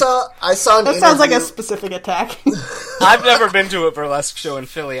 I saw an That sounds like a specific attack. I've never been to a burlesque show in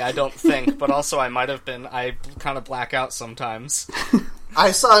Philly, I don't think, but also I might have been. I kind of black out sometimes.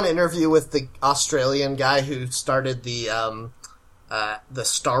 I saw an interview with the Australian guy who started the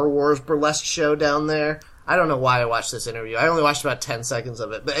Star Wars burlesque show down there. I don't know why I watched this interview. I only watched about 10 seconds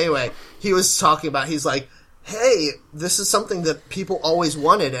of it. But anyway, he was talking about, he's like, hey, this is something that people always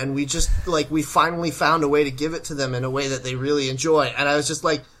wanted, and we just, like, we finally found a way to give it to them in a way that they really enjoy. And I was just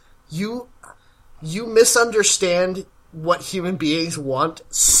like, you misunderstand what human beings want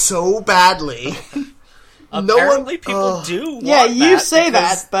so badly. Apparently people do want Yeah, you that say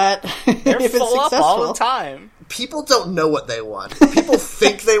that, but they're if it's full up successful... all the time. People don't know what they want. People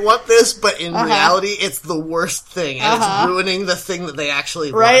think they want this, but in reality, it's the worst thing, and it's ruining the thing that they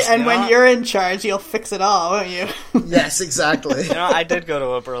actually want. Right, and when you're in charge, you'll fix it all, won't you? Yes, exactly. You know, I did go to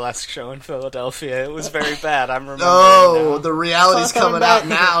a burlesque show in Philadelphia. It was very bad. I'm remembering Oh, now. the reality's coming out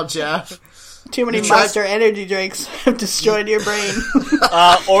now, Jeff. Too many Monster Energy drinks have destroyed your brain.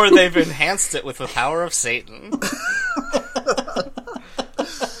 Or they've enhanced it with the power of Satan.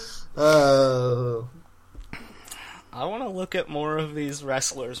 Oh... I want to look at more of these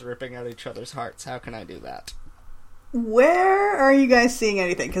wrestlers ripping at each other's hearts. How can I do that? Where are you guys seeing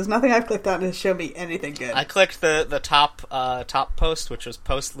anything? Because nothing I've clicked on has shown me anything good. I clicked the top post, which was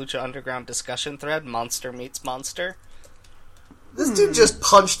post Lucha Underground discussion thread, Monster Meets Monster. This dude just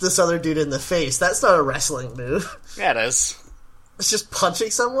punched this other dude in the face. That's not a wrestling move. Yeah, it is. It's just punching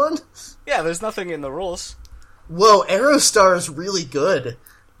someone? Yeah, there's nothing in the rules. Whoa, Aerostar is really good.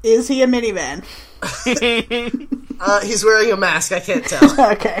 Is he a minivan? He's wearing a mask, I can't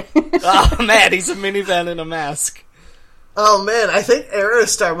tell. Okay. Oh man, he's a minivan in a mask. Oh man, I think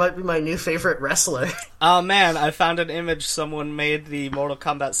Aerostar might be my new favorite wrestler. Oh man, I found an image someone made the Mortal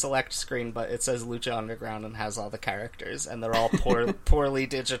Kombat Select screen, but it says Lucha Underground and has all the characters, and they're all poorly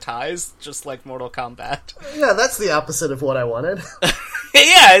digitized, just like Mortal Kombat. Yeah, that's the opposite of what I wanted.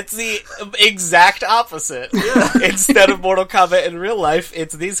 Yeah, it's the exact opposite. Yeah. Instead of Mortal Kombat in real life,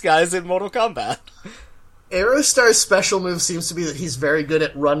 it's these guys in Mortal Kombat. Aerostar's special move seems to be that he's very good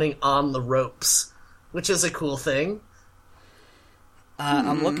at running on the ropes, which is a cool thing.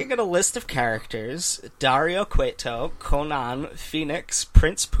 I'm looking at a list of characters. Dario Cueto, Conan, Phoenix,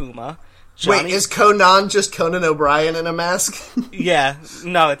 Prince Puma, Johnny... Wait, is Conan just Conan O'Brien in a mask? Yeah,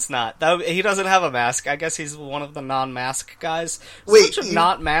 no, it's not. He doesn't have a mask. I guess he's one of the non-mask guys. Wait, Such a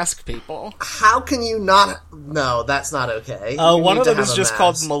not-mask people. How can you not... No, that's not okay. One of them is just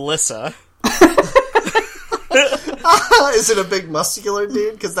called Melissa. Is it a big muscular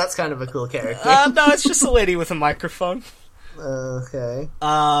dude? Because that's kind of a cool character. No, it's just a lady with a microphone. Okay.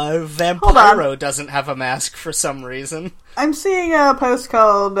 Vampiro doesn't have a mask for some reason. I'm seeing a post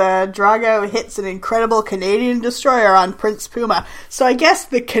called Drago hits an incredible Canadian destroyer on Prince Puma. So I guess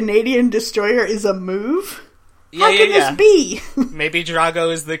the Canadian destroyer is a move? Yeah, How can this be? Maybe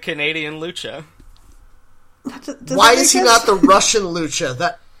Drago is the Canadian Lucha. Why is he not the Russian Lucha?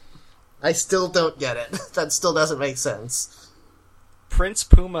 That I still don't get it. That still doesn't make sense. Prince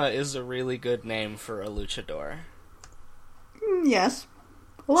Puma is a really good name for a luchador. Yes.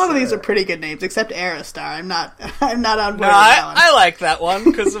 A lot of these are pretty good names, except Aerostar. I'm not on board with that one. I like that one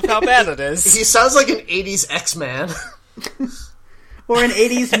because of how bad it is. He sounds like an 80s X-Man. Or an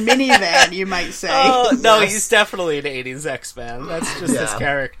 80s minivan, you might say. Oh, no, Yes. he's definitely an 80s X-Man. That's just his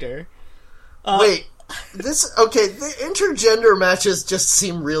character. Wait, the intergender matches just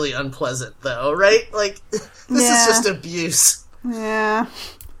seem really unpleasant, though, right? Like, this is just abuse. Yeah.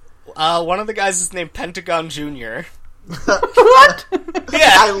 One of the guys is named Pentagon Jr. What?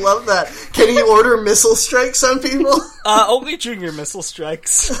 Yeah. I love that. Can he order missile strikes on people? Only Junior missile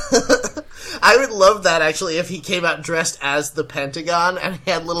strikes. I would love that, actually, if he came out dressed as the Pentagon and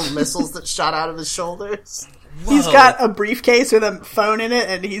he had little missiles that shot out of his shoulders. He's got a briefcase with a phone in it,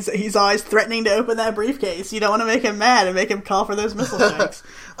 and he's always threatening to open that briefcase. You don't want to make him mad and make him call for those missile strikes.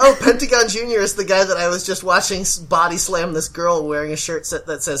 Oh, Pentagon Jr. is the guy that I was just watching body slam this girl wearing a shirt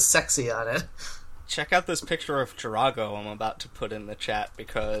that says sexy on it. Check out this picture of Jirago I'm about to put in the chat,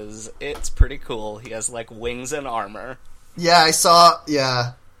 because it's pretty cool. He has, like, wings and armor. Yeah, I saw,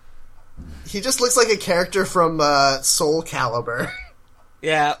 yeah. He just looks like a character from Soul Calibur.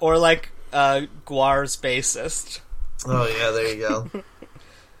 Yeah, or like Guar's bassist. Oh yeah, there you go.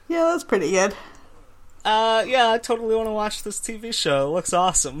 Yeah, that's pretty good. Yeah, I totally want to watch this TV show. It looks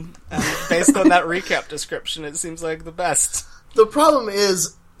awesome. And based on that recap description, it seems like the best. The problem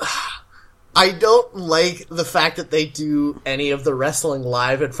is, I don't like the fact that they do any of the wrestling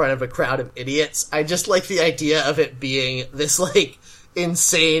live in front of a crowd of idiots. I just like the idea of it being this, like,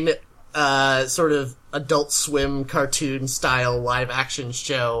 insane, sort of Adult Swim cartoon style live action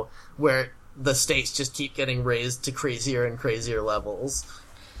show where the stakes just keep getting raised to crazier and crazier levels.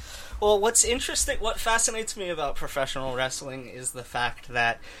 Well, what's interesting, what fascinates me about professional wrestling is the fact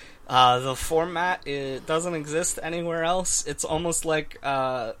that the format doesn't exist anywhere else. It's almost like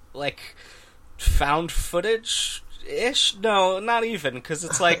found footage-ish? No, not even, because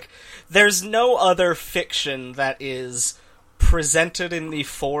it's like there's no other fiction that is presented in the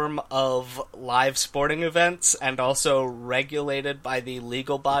form of live sporting events and also regulated by the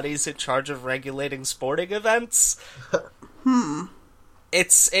legal bodies in charge of regulating sporting events.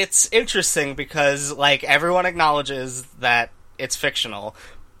 It's interesting because, like, everyone acknowledges that it's fictional,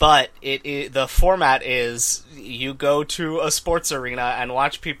 but the format is you go to a sports arena and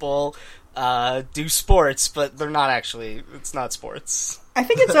watch people do sports, but they're not actually, it's not sports. I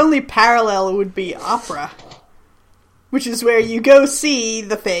think its only parallel would be opera, which is where you go see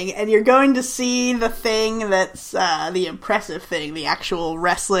the thing, and you're going to see the thing that's the impressive thing, the actual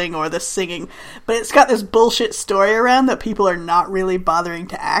wrestling or the singing, but it's got this bullshit story around that people are not really bothering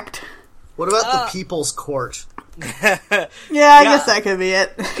to act. What about the People's Court? Yeah, I guess that could be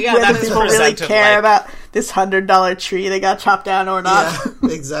it. Yeah, whether that is people really presented care like about this $100 tree that got chopped down or not.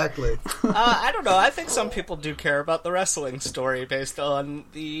 Yeah, exactly. I don't know. I think some people do care about the wrestling story based on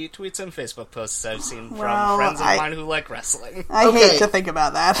the tweets and Facebook posts I've seen from friends of mine who like wrestling. I hate to think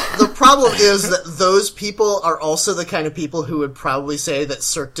about that. The problem is that those people are also the kind of people who would probably say that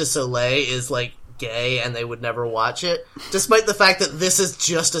Cirque du Soleil is, like, gay and they would never watch it, despite the fact that this is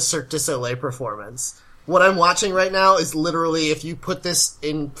just a Cirque du Soleil performance. What I'm watching right now is literally, if you put this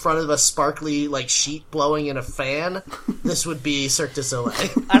in front of a sparkly, like, sheet blowing in a fan, this would be Cirque du Soleil.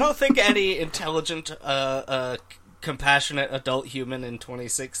 I don't think any intelligent, compassionate adult human in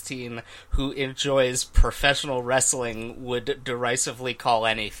 2016 who enjoys professional wrestling would derisively call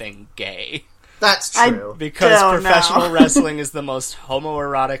anything gay. That's true. Because professional wrestling is the most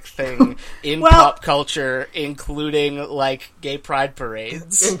homoerotic thing in pop culture, including, like, gay pride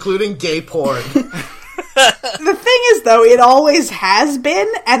parades. Including gay porn. The thing is, though, it always has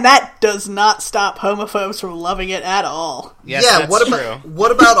been, and that does not stop homophobes from loving it at all. Yes, yeah, that's true.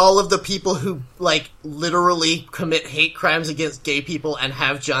 What about all of the people who, like, literally commit hate crimes against gay people and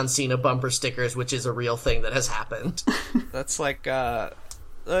have John Cena bumper stickers, which is a real thing that has happened? That's like,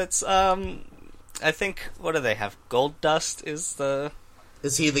 that's, I think, what do they have? Gold Dust is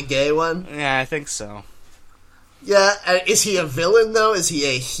he the gay one? Yeah, I think so. Yeah, is he a villain, though? Is he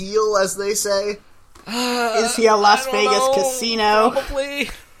a heel, as they say? Is he a Las Vegas casino?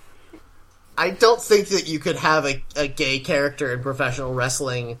 Probably. I don't think that you could have a gay character in professional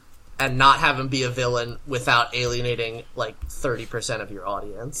wrestling and not have him be a villain without alienating, like, 30% of your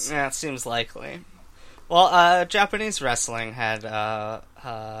audience. Yeah, it seems likely. Well, Japanese wrestling had,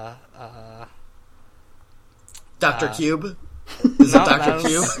 Dr. Cube? Is it Dr.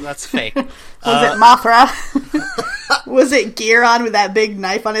 Cube? That's fake. Was it Mothra? Was it Giron with that big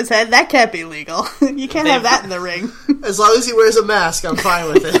knife on his head? That can't be legal. You can't have that in the ring. As long as he wears a mask, I'm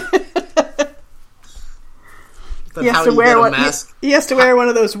fine with it. But he has to wear one. He has to wear one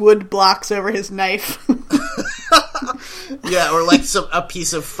of those wood blocks over his knife. Yeah, or like a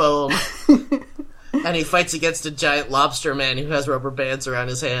piece of foam. And he fights against a giant lobster man who has rubber bands around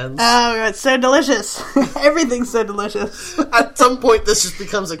his hands. Oh, it's so delicious. Everything's so delicious. At some point, this just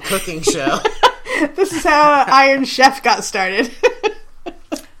becomes a cooking show. This is how Iron Chef got started.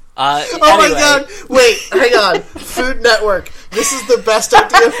 Oh my god! Wait, hang on. Food Network. This is the best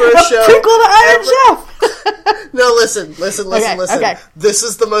idea for a show. Prequel to Iron Chef. No, listen. Okay. This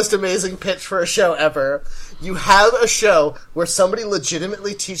is the most amazing pitch for a show ever. You have a show where somebody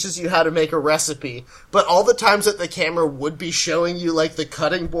legitimately teaches you how to make a recipe, but all the times that the camera would be showing you, like, the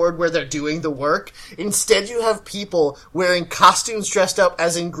cutting board where they're doing the work, instead you have people wearing costumes dressed up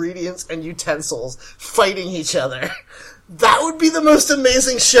as ingredients and utensils, fighting each other. That would be the most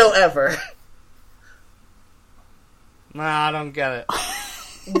amazing show ever. Nah, I don't get it.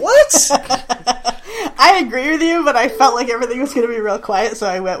 What? I agree with you, but I felt like everything was going to be real quiet, so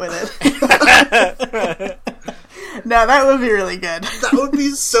I went with it. No, that would be really good. That would be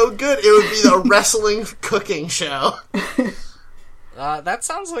so good. It would be the wrestling cooking show. That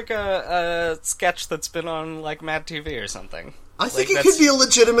sounds like a sketch that's been on, like, Mad TV or something. I think it could be a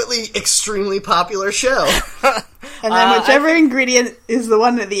legitimately extremely popular show. And then whichever ingredient is the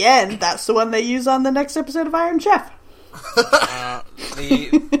one at the end, that's the one they use on the next episode of Iron Chef.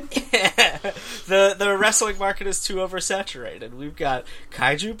 The wrestling market is too oversaturated. We've got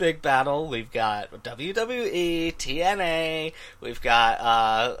Kaiju Big Battle, we've got WWE, TNA, we've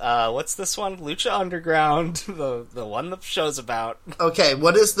got what's this one? Lucha Underground, the one the show's about. Okay,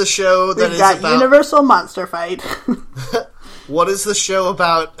 what is the show that We've got Universal Monster Fight. What is the show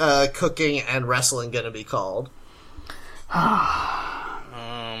about cooking and wrestling going to be called?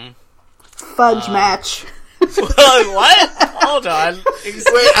 Fudge Match. What? Hold on.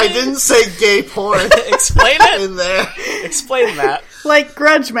 Wait, I didn't say gay porn. Explain it in there. Explain that. Like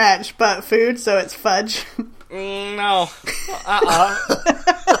Grudge Match, but food, so it's fudge. No. I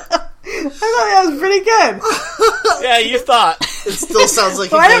thought that was pretty good. Yeah, you thought. It still sounds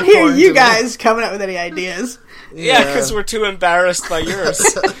like I don't hear you guys coming up with any ideas. Yeah, because we're too embarrassed by yours.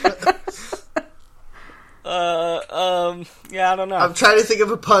 Yeah, I don't know. I'm trying to think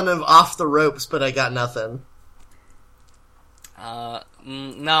of a pun of off the ropes, but I got nothing.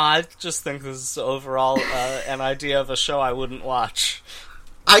 No, I just think this is overall an idea of a show I wouldn't watch.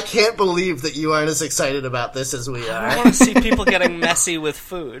 I can't believe that you aren't as excited about this as we are. I want to see people getting messy with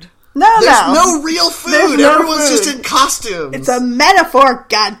food. There's no real food. Everyone's just in costumes. It's a metaphor,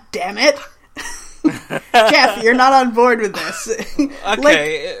 goddammit. Jeff, you're not on board with this.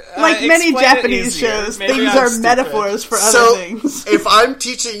 Okay. Like many Japanese shows, things are metaphors for other things. If I'm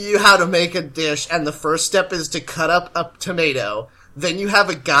teaching you how to make a dish and the first step is to cut up a tomato, then you have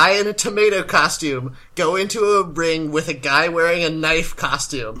a guy in a tomato costume go into a ring with a guy wearing a knife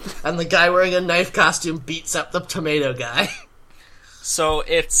costume, and the guy wearing a knife costume beats up the tomato guy. So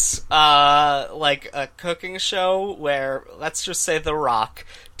it's like a cooking show where, let's just say, The Rock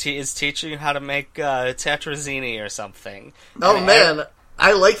is teaching you how to make tetrazzini or something. Oh, man.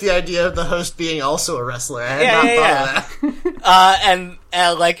 I like the idea of the host being also a wrestler. I had not thought of that.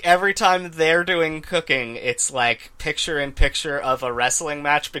 And like, every time they're doing cooking, it's like picture-in-picture of a wrestling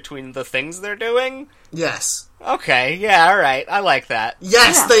match between the things they're doing? Yes. Okay, yeah, alright. I like that.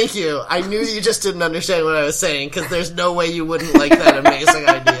 Yes, thank you. I knew you just didn't understand what I was saying, because there's no way you wouldn't like that amazing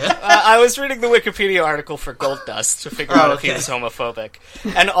idea. I was reading the Wikipedia article for Goldust to figure out if he was homophobic.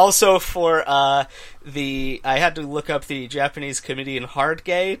 And also for I had to look up the Japanese comedian Hard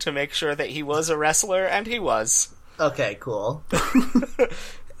Gay to make sure that he was a wrestler, and he was. Okay, cool.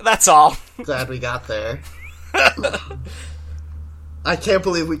 That's all. Glad we got there. I can't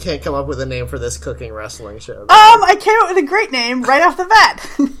believe we can't come up with a name for this cooking wrestling show. I came up with a great name right off the bat.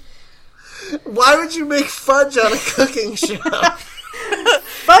 Why would you make fudge on a cooking show?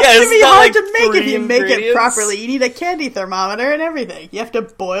 Fudge can be hard to make if you make it properly. You need a candy thermometer and everything. You have to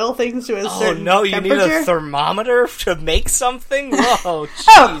boil things to a certain temperature. Oh no, you need a thermometer to make something? Whoa, jeez.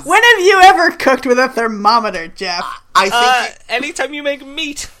 Oh, when have you ever cooked with a thermometer, Jeff? I think anytime you make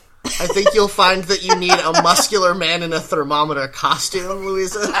meat. I think you'll find that you need a muscular man in a thermometer costume,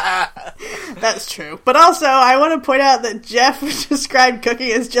 Louisa. That's true. But also, I want to point out that Jeff described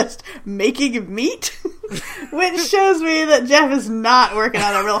cooking as just making meat, which shows me that Jeff is not working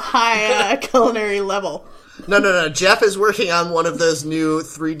on a real high culinary level. No. Jeff is working on one of those new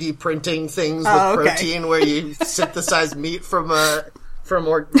 3D printing things with protein where you synthesize meat from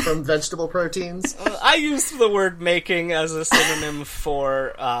vegetable proteins. I used the word making as a synonym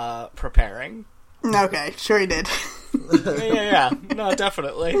for preparing. Okay, sure you did. Yeah, no,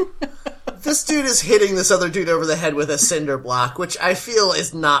 definitely. This dude is hitting this other dude over the head with a cinder block, which I feel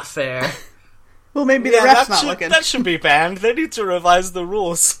is not fair. Well, maybe the ref's not looking. That should be banned. They need to revise the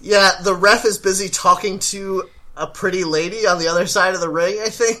rules. Yeah, the ref is busy talking to a pretty lady on the other side of the ring, I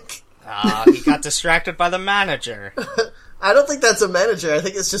think. He got distracted by the manager. I don't think that's a manager. I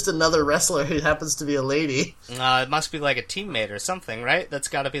think it's just another wrestler who happens to be a lady. It must be like a teammate or something, right? That's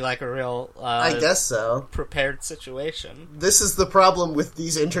got to be like a real... I guess so. ...prepared situation. This is the problem with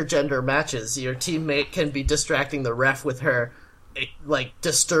these intergender matches. Your teammate can be distracting the ref with her like,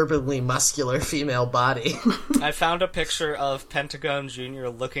 disturbingly muscular female body. I found a picture of Pentagon Jr.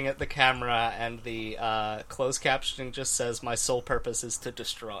 looking at the camera, and the closed captioning just says, "My sole purpose is to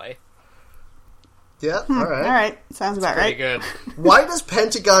destroy." Yeah, alright. Alright, sounds about Pretty right. good. Why does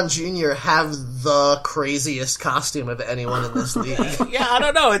Pentagon Jr. have the craziest costume of anyone in this league? Yeah, I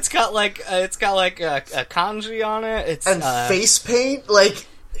don't know. It's got like a kanji on it. It's And face paint, like,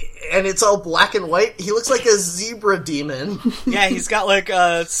 and it's all black and white. He looks like a zebra demon. yeah, he's got like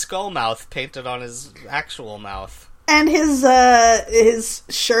a skull mouth painted on his actual mouth. And his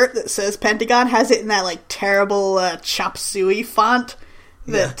shirt that says Pentagon has it in that, like, terrible chop suey font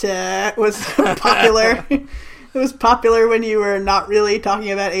that was popular. It was popular when you were not really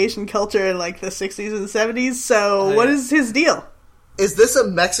talking about Asian culture in, like, the 60s and 70s, so what is his deal? Is this a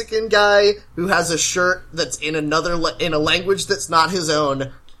Mexican guy who has a shirt that's in in a language that's not his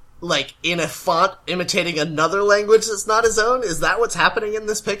own, like, in a font imitating another language that's not his own? Is that what's happening in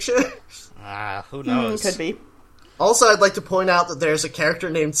this picture? Who knows? Could be. Also, I'd like to point out that there's a character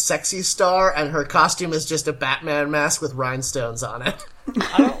named Sexy Star, and her costume is just a Batman mask with rhinestones on it.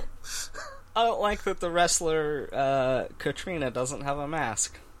 I don't like that the wrestler Katrina doesn't have a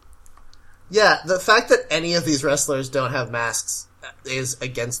mask. Yeah, the fact that any of these wrestlers don't have masks is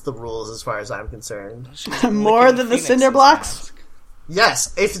against the rules as far as I'm concerned. More Licking than the Phoenix's cinder blocks? mask.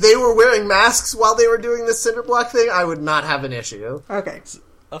 Yes, if they were wearing masks while they were doing this Cinderblock thing, I would not have an issue. Okay.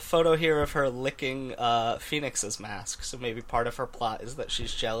 A photo here of her licking Phoenix's mask, so maybe part of her plot is that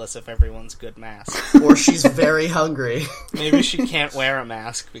she's jealous of everyone's good mask. Or she's very hungry. Maybe she can't wear a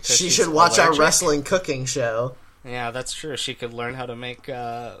mask because She she's should watch our allergic. wrestling cooking show. Yeah, that's true. She could learn how to make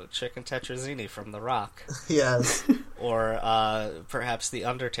chicken tetrazzini from The Rock. Yes. Or perhaps The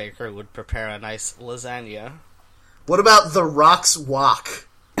Undertaker would prepare a nice lasagna. What about The Rock's Walk?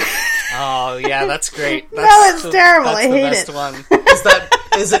 Oh, yeah, that's great. It's terrible. I hate best it. One.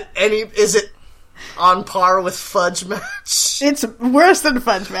 Is it on par with Fudge Match? It's worse than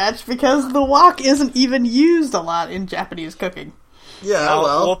Fudge Match because the wok isn't even used a lot in Japanese cooking. Yeah,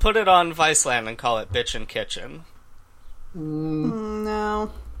 well. We'll put it on Viceland and call it Bitchin' Kitchen.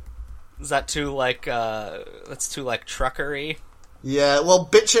 No. Is that too, like, that's too, like, truckery? Yeah, well,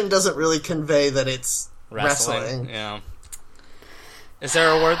 bitchin' doesn't really convey that it's wrestling. Yeah. Is there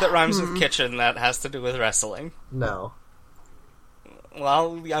a word that rhymes with kitchen that has to do with wrestling? No.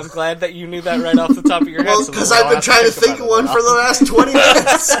 Well, I'm glad that you knew that right off the top of your head. Well, because I've been trying to think of one for the last 20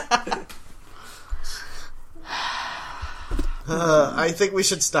 minutes. I think we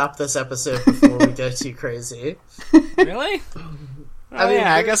should stop this episode before we get too crazy. Really?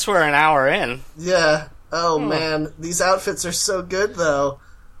 I guess we're an hour in. Yeah. Oh, man. These outfits are so good, though.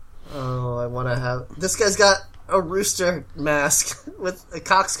 Oh, I want to have... This guy's got a rooster mask with a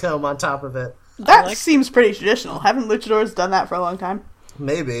coxcomb on top of it. That seems pretty traditional. Haven't luchadors done that for a long time?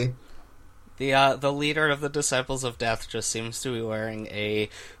 Maybe. The leader of the Disciples of Death just seems to be wearing a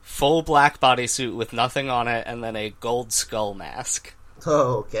full black bodysuit with nothing on it and then a gold skull mask.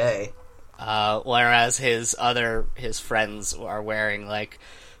 Oh, okay. Whereas his friends are wearing, like,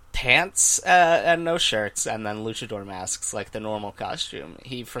 pants and no shirts and then luchador masks like the normal costume.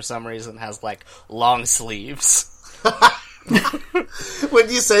 He, for some reason, has, like, long sleeves. When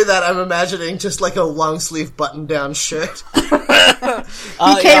you say that, I'm imagining just like a long sleeve button down shirt.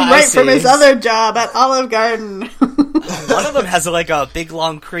 He came right from his other job at Olive Garden. One of them has like a big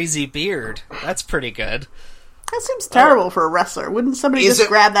long crazy beard. That's pretty good. That seems terrible for a wrestler. Wouldn't somebody just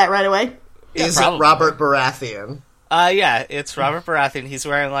grab that right away? Is it Robert Baratheon? Yeah, it's Robert Baratheon. He's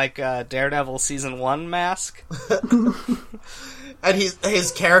wearing like a Daredevil Season 1 mask. And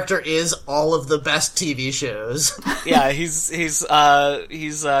his character is all of the best TV shows. Yeah, he's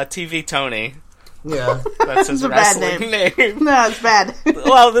TV Tony. Yeah, that's his wrestling name. No, it's bad.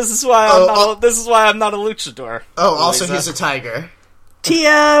 Well, this is why I'm not a luchador. Oh, also he's a tiger.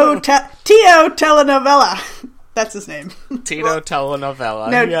 Tio Telenovela. That's his name. Tito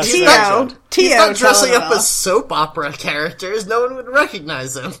Telenovela. No, yes, Tio. He's not dressing Telenovela. up as soap opera characters. No one would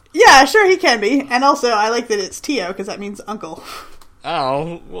recognize him. Yeah, sure he can be. And also, I like that it's Tio because that means uncle.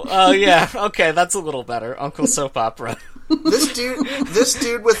 Oh, yeah. Okay, that's a little better. Uncle Soap Opera. This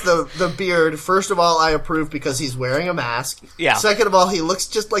dude with the beard, first of all, I approve because he's wearing a mask. Yeah. Second of all, he looks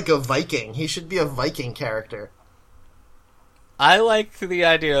just like a Viking. He should be a Viking character. I like the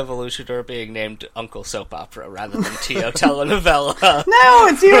idea of a luchador being named Uncle Soap Opera rather than Tio Telenovela. No,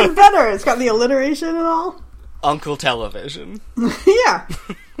 it's even better. It's got the alliteration and all. Uncle Television. Yeah.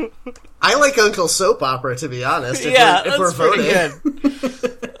 I like Uncle Soap Opera, to be honest. If we're pretty voting.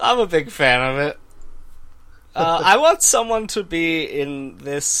 good. I'm a big fan of it. I want someone to be in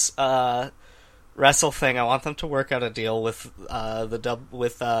this wrestle thing, I want them to work out a deal with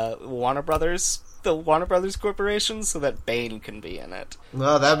Warner Brothers, the Warner Brothers Corporation, so that Bane can be in it.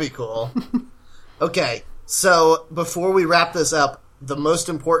 Oh, that'd be cool. Okay, so before we wrap this up, the most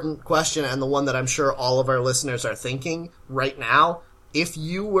important question, and the one that I'm sure all of our listeners are thinking right now, if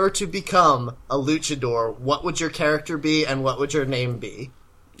you were to become a luchador, what would your character be, and what would your name be?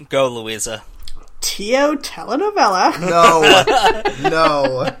 Go, Louisa. Tio Telenovela.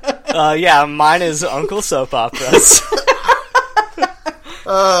 No. Yeah, mine is Uncle Soap Operas.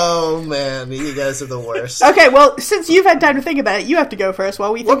 Oh, man, you guys are the worst. Okay, well, since you've had time to think about it, you have to go first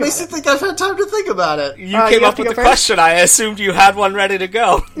while we think What about makes you it. think I've had time to think about it? You came you up have to with the go first? question. I assumed you had one ready to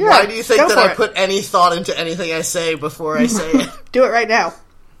go. Yeah, Why do you think go that for I it. put any thought into anything I say before I say it? Do it right now.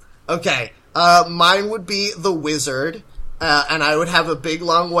 Okay, mine would be the Wizard, and I would have a big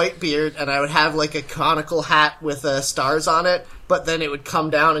long white beard, and I would have like a conical hat with stars on it, but then it would come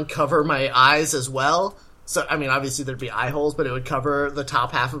down and cover my eyes as well. So, I mean, obviously there'd be eye holes, but it would cover the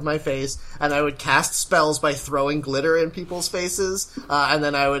top half of my face, and I would cast spells by throwing glitter in people's faces, and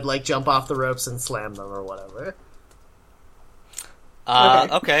then I would, like, jump off the ropes and slam them or whatever.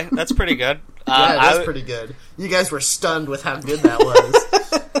 Okay, that's pretty good. Yeah, it is pretty good. You guys were stunned with how good that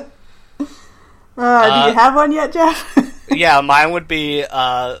was. Do you have one yet, Jeff? Yeah, mine would be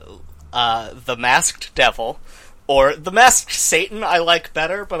the Masked Devil. Or the Masked Satan I like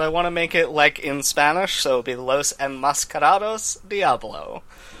better, but I want to make it like in Spanish, so it would be Los Enmascarados Diablo.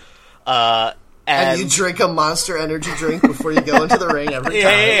 And you drink a Monster Energy drink before you go into the ring every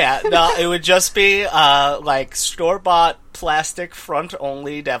time. Yeah. No, it would just be like store-bought plastic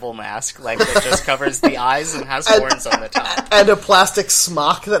front-only devil mask, like that just covers the eyes and has horns on the top. And a plastic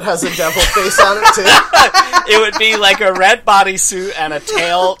smock that has a devil face on it, too. It would be like a red bodysuit and a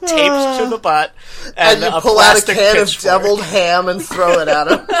tail taped to the butt. And you a pull out a plastic can of pitchfork. deviled ham and throw it at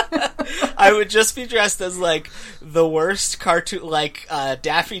him. I would just be dressed as, like, the worst cartoon, like,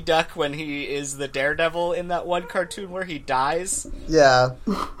 Daffy Duck when he is the Daredevil in that one cartoon where he dies. Yeah.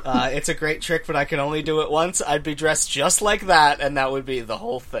 It's a great trick, but I can only do it once. I'd be dressed just like that, and that would be the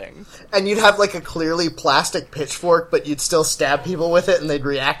whole thing. And you'd have, like, a clearly plastic pitchfork, but you'd still stab people with it, and they'd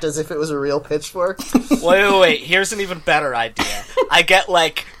react as if it was a real pitchfork. Wait. Here's an even better idea. I get,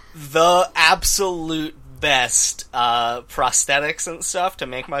 like, the absolute best prosthetics and stuff to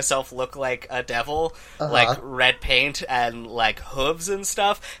make myself look like a devil, like red paint and like hooves and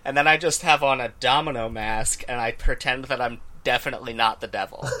stuff, and then I just have on a domino mask and I pretend that I'm definitely not the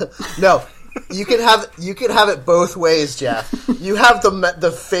devil. No, you can have it both ways, Jeff. You have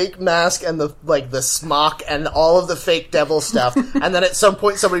the fake mask and the smock and all of the fake devil stuff, and then at some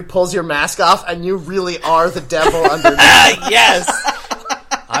point somebody pulls your mask off and you really are the devil underneath. Yes.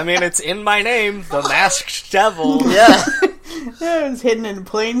 I mean, it's in my name, the Masked Devil. Yeah. It was hidden in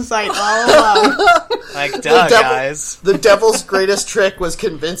plain sight all along. Like, duh, guys. The devil's greatest trick was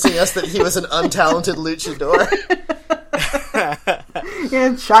convincing us that he was an untalented luchador.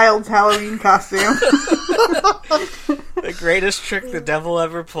 In a child's Halloween costume. The greatest trick the devil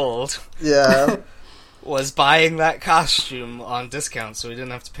ever pulled Yeah. was buying that costume on discount so he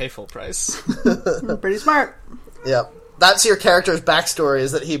didn't have to pay full price. Pretty smart. Yep. That's your character's backstory,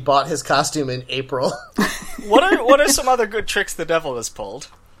 is that he bought his costume in April. What are some other good tricks the devil has pulled?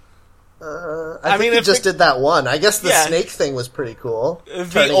 I mean, he just did that one. I guess the snake thing was pretty cool.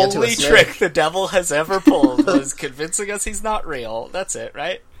 The only trick the devil has ever pulled was convincing us he's not real. That's it,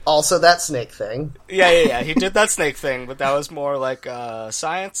 right? Also, that snake thing. Yeah. He did that snake thing, but that was more like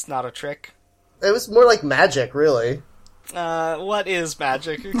science, not a trick. It was more like magic, really. What is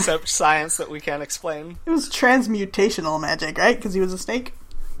magic except science that we can't explain? It was transmutational magic, right? Because he was a snake?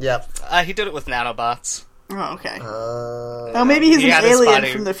 Yep. He did it with nanobots. Oh, okay. Maybe he's an alien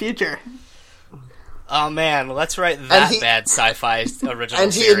from the future. Oh man, let's write that bad sci-fi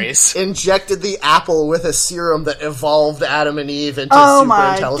original series. And he injected the apple with a serum that evolved Adam and Eve into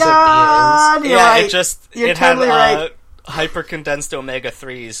super intelligent beings. You're right. It totally had right. hyper-condensed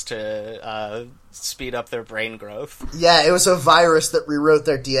omega-3s to speed up their brain growth. Yeah, it was a virus that rewrote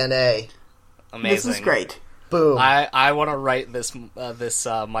their DNA. Amazing. This is great. Boom. I want to write this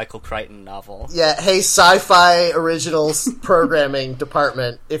Michael Crichton novel. Yeah, hey, Sci-Fi Originals Programming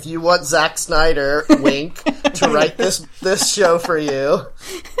Department, if you want Zack Snyder, wink, to write this show for you,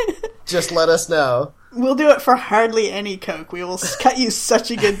 just let us know. We'll do it for hardly any Coke. We will cut you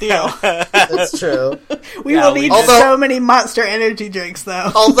such a good deal. That's true. We will need so many Monster Energy drinks,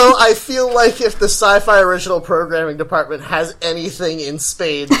 though. Although I feel like if the Sci-Fi Original Programming Department has anything in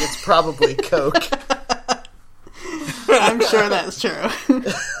spades, it's probably Coke. I'm sure that's true.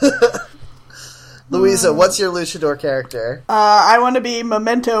 Louisa, what's your luchador character? I want to be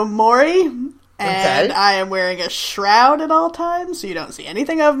Memento Mori, And Okay. I am wearing a shroud at all times, so you don't see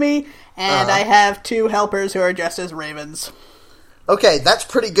anything of me. And I have 2 helpers who are dressed as ravens. Okay, that's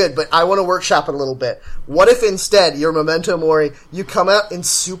pretty good, but I want to workshop it a little bit. What if instead, your Memento Mori, you come out in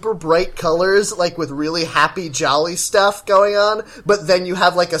super bright colors, like with really happy, jolly stuff going on, but then you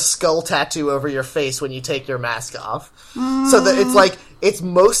have like a skull tattoo over your face when you take your mask off. So that it's like, it's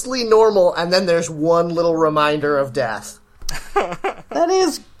mostly normal, and then there's one little reminder of death. That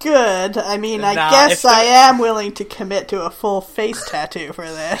is good. I mean, I Nah, guess if the- I am willing to commit to a full face tattoo for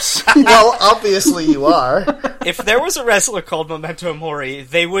this. Well, obviously you are. If there was a wrestler called Memento Mori,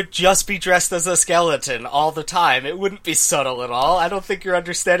 they would just be dressed as a skeleton all the time. It wouldn't be subtle at all. I don't think you're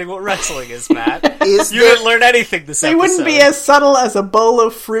understanding what wrestling is, Matt. Is You there, didn't learn anything this They episode. wouldn't be as subtle as a bowl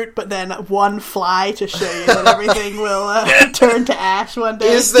of fruit, but then one fly to show you that everything will turn to ash one day.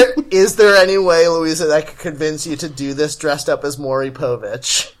 is there any way, Louisa, that could convince you to do this dressed up as Maury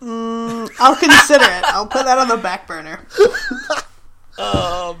Povich? I'll consider it. I'll put that on the back burner.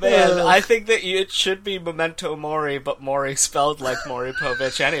 Oh, man. I think that it should be Memento Mori, but Mori spelled like Maury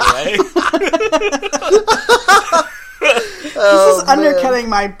Povich anyway. This is undercutting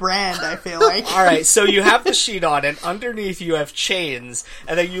my brand, I feel like. Alright, so you have the sheet on, and underneath you have chains,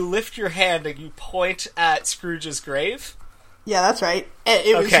 and then you lift your hand and you point at Scrooge's grave. Yeah, that's right.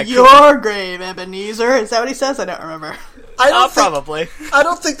 It was Okay, cool. your grave, Ebenezer. Is that what he says? I don't remember. Probably. I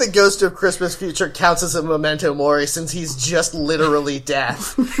don't think the Ghost of Christmas Future counts as a Memento Mori since he's just literally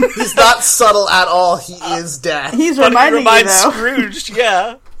death. He's not subtle at all. He is death. He's But he reminding you, reminds though. Scrooge,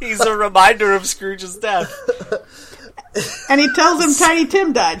 yeah. He's a reminder of Scrooge's death. And he tells him Tiny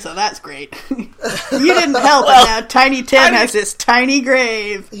Tim died, so that's great. You didn't help, and now Tiny Tim has this tiny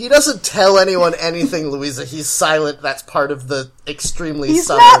grave. He doesn't tell anyone anything, Louisa. He's silent. That's part of the extremely He's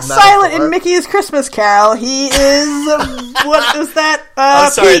subtle not metaphor. silent in Mickey's Christmas Carol. He is... what is that? Oh,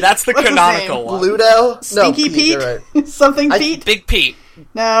 sorry, Pete. that's the What's his canonical name? one. Ludo? Stinky no, Pete? You're right. Something Pete? Big Pete.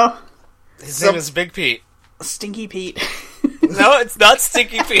 No. His name is Big Pete. Stinky Pete. No, it's not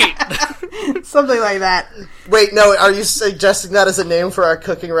Stinky Pete. Something like that. Wait, no, are you suggesting that as a name for our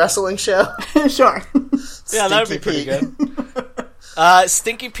cooking wrestling show? Sure. Yeah, that would be Stinky pretty Pete. good.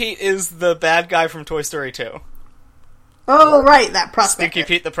 Stinky Pete is the bad guy from Toy Story 2. Oh, right, that prospector. Stinky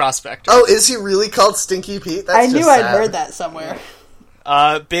Pete the Prospector. Oh, is he really called Stinky Pete? That's I knew just I'd sad. heard that somewhere.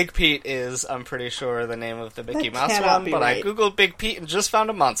 Big Pete is, I'm pretty sure, the name of the Mickey That Mouse cannot one, be but right. I googled Big Pete and just found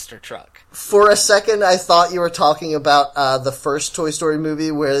a monster truck. For a second, I thought you were talking about the first Toy Story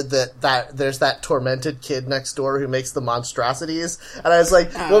movie where that there's that tormented kid next door who makes the monstrosities. And I was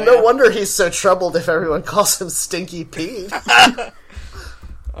like, well, no wonder he's so troubled if everyone calls him Stinky Pete.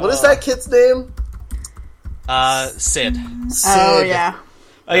 What is that kid's name? Sid. Sid. Oh, yeah.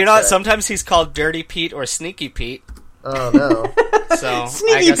 Oh, you know what? right. Sometimes he's called Dirty Pete or Sneaky Pete. Oh, no. So I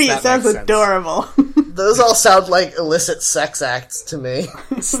Sneaky guess Pete that sounds makes sense. adorable. Those all sound like illicit sex acts to me.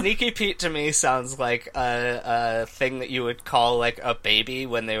 Sneaky Pete to me sounds like a thing that you would call like a baby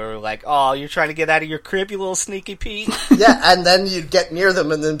when they were like, "Oh, you're trying to get out of your crib, you little Sneaky Pete." Yeah, and then you'd get near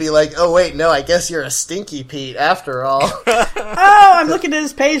them and then be like, oh, wait, no, I guess you're a Stinky Pete after all. Oh, I'm looking at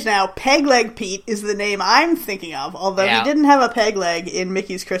his page now. Peg Leg Pete is the name I'm thinking of, although Yeah. he didn't have a peg leg in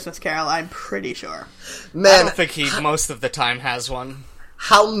Mickey's Christmas Carol, I'm pretty sure. I Man, don't think he most of the time has one.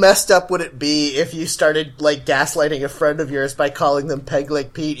 how messed up would it be if you started, like, gaslighting a friend of yours by calling them Peg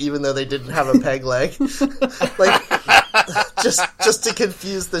Leg Pete even though they didn't have a peg leg? Like, just to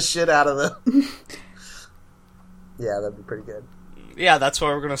confuse the shit out of them. Yeah, that'd be pretty good. Yeah, that's why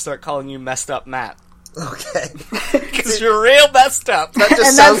we're gonna start calling you Messed Up Matt. Okay. Because you're real messed up. That just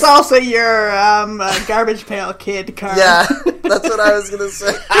And sounds... that's also your Garbage Pail Kid card. Yeah, that's what I was gonna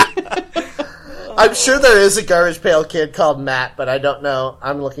say. I'm sure there is a Garbage Pail Kid called Matt, but I don't know.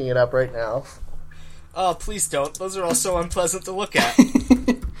 I'm looking it up right now. Oh, please don't. Those are all so unpleasant to look at.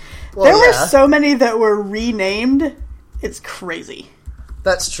 Well, There were yeah, so many that were renamed. It's crazy.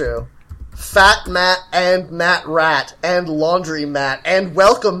 that's true. Fat Matt and Matt Rat and Laundry Matt and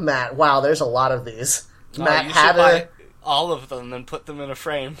Welcome Matt. Wow, there's a lot of these. Matt You should Hatter, buy all of them and put them in a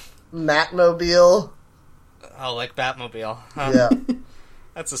frame. Mattmobile. Oh, like Batmobile. Huh? Yeah.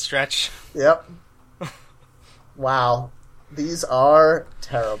 That's a stretch. Yep. Wow. These are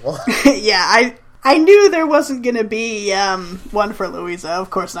terrible. Yeah, I knew there wasn't going to be one for Louisa, of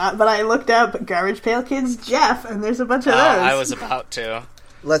course not, but I looked up Garbage Pail Kids Jeff, and there's a bunch of those. I was about to.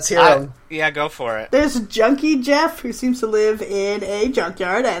 Let's hear them. Yeah, go for it. There's Junkie Jeff, who seems to live in a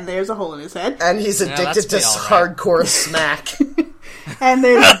junkyard, and there's a hole in his head. And he's that's addicted to me, all right. hardcore smack. And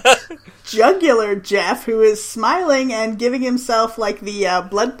there's jugular Jeff, who is smiling and giving himself, like, the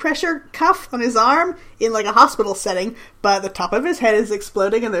blood pressure cuff on his arm in, like, a hospital setting, but the top of his head is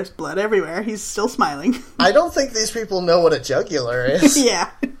exploding and there's blood everywhere. He's still smiling. I don't think these people know what a jugular is.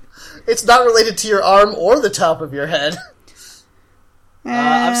 Yeah. It's not related to your arm or the top of your head.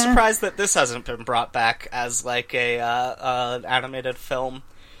 I'm surprised that this hasn't been brought back as, like, an animated film.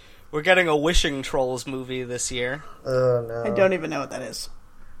 We're getting a Wishing Trolls movie this year. Oh, no. I don't even know what that is.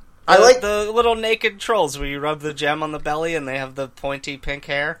 I like the little naked trolls where you rub the gem on the belly and they have the pointy pink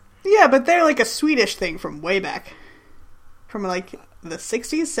hair. Yeah, but they're like a Swedish thing from way back. From like the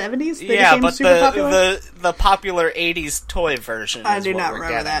 60s, 70s? They Yeah, became but super popular? the popular 80s toy version I is do what not we're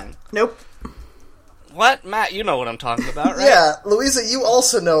remember getting. that. Nope. What? Matt, you know what I'm talking about, right? Yeah, Louisa, you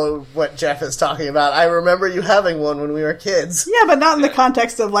also know what Jeff is talking about. I remember you having one when we were kids. Yeah, but not in the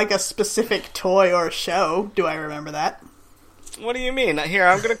context of like a specific toy or show. Do I remember that? What do you mean? Here,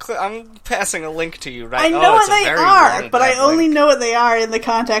 I'm passing a link to you right I now. know It's what a they very are, long, but I bad only link. know what they are in the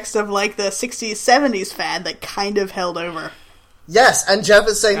context of like the 60s, 70s fad that kind of held over. Yes, and Jeff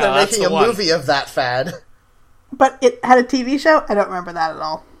is saying they're that's making the a one. movie of that fad. But it had a TV show? I don't remember that at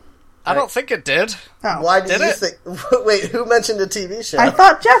all. I don't think it did. Oh. Why do Did you it? think... Wait, who mentioned a TV show? I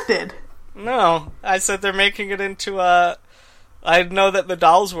thought Jeff did. No, I said they're making it into a... I know that the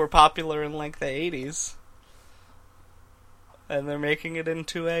dolls were popular in, like, the 80s. And they're making it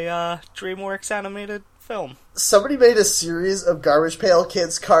into a DreamWorks animated film. Somebody made a series of Garbage Pail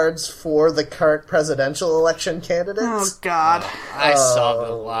Kids cards for the current presidential election Oh, candidates. God. I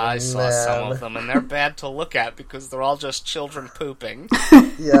saw some man. of them, and they're bad to look at because they're all just children pooping.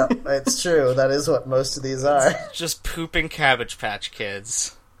 Yeah, it's true. That is what most of these are. Just pooping Cabbage Patch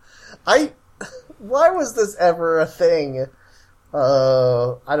Kids. Why was this ever a thing?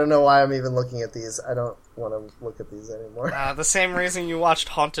 I don't know why I'm even looking at these. I don't want to look at these anymore. The same reason you watched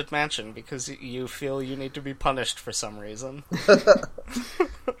Haunted Mansion, because you feel you need to be punished for some reason.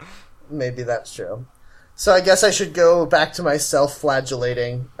 Maybe that's true. So I guess I should go back to my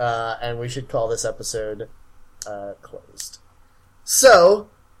self-flagellating, and we should call this episode closed. So,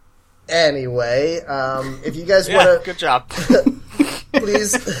 anyway, if you guys Yeah, want to... good job.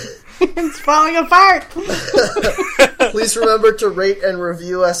 Please... It's falling apart! Please remember to rate and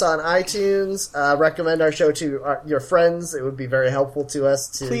review us on iTunes. Recommend our show to your friends. It would be very helpful to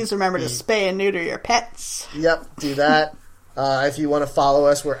us. Please remember to spay and neuter your pets. Yep, do that. If you want to follow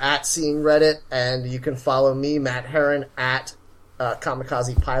us, we're at Seeing Reddit, and you can follow me, Matt Herron, at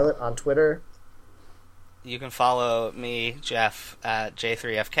Kamikaze Pilot on Twitter. You can follow me, Jeff, at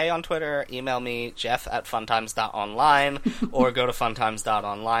J3FK on Twitter. Email me, jeff@funtimes.online, or go to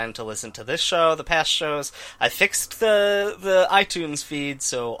funtimes.online to listen to this show, the past shows. I fixed the iTunes feed,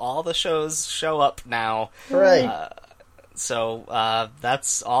 so all the shows show up now. Hooray. So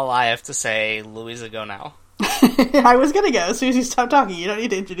that's all I have to say. Louisa, go now. I was gonna go as soon as you stop talking. You don't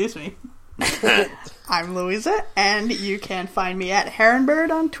need to introduce me. I'm Louisa, and you can find me at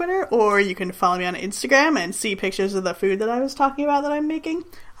Heronbird on Twitter, or you can follow me on Instagram and see pictures of the food that I was talking about that I'm making.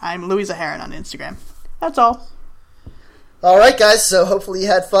 I'm Louisa Heron on Instagram. That's all. Alright guys, so hopefully you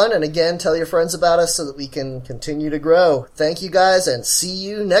had fun, and again, tell your friends about us so that we can continue to grow. Thank you guys, and see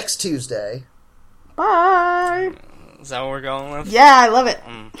you next Tuesday. Bye! Is that what we're going with? Yeah, I love it.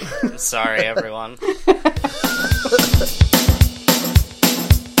 I'm sorry, everyone.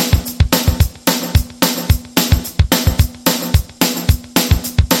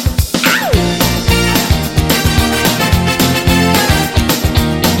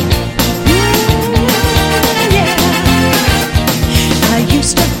 I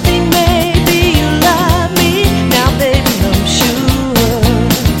used to think maybe you love me. Now, baby, I'm sure.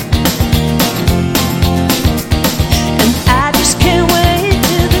 And I just can't wait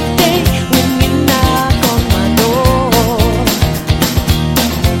till the day when you knock on my door.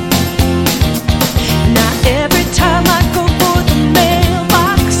 Now, every time I go for the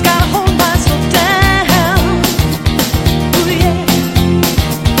mailbox, gotta hold myself down. Ooh, yeah.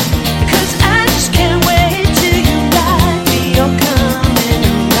 'Cause I just can't wait till you write me you're coming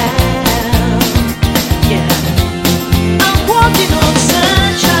around. Yeah, I'm walking on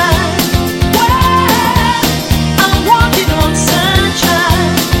sunshine. Way, I'm walking on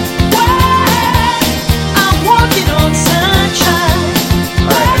sunshine. Way, I'm walking on sunshine.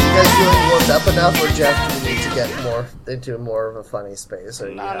 Alright, are you guys feeling warmed up enough, or Jeff, do we need to get more into more of a funny space? Or are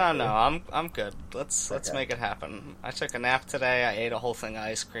you No, happy? I'm good. Let's Okay. make it happen. I took a nap today. I ate a whole thing of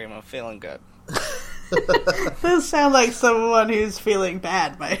ice cream. I'm feeling good. Those sound like someone who's feeling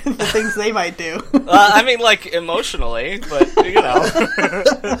bad by the things they might do. I mean, like, emotionally, but, you know.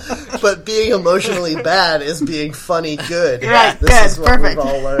 But being emotionally bad is being funny good. Right, This good, is what perfect. we've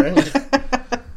all learned.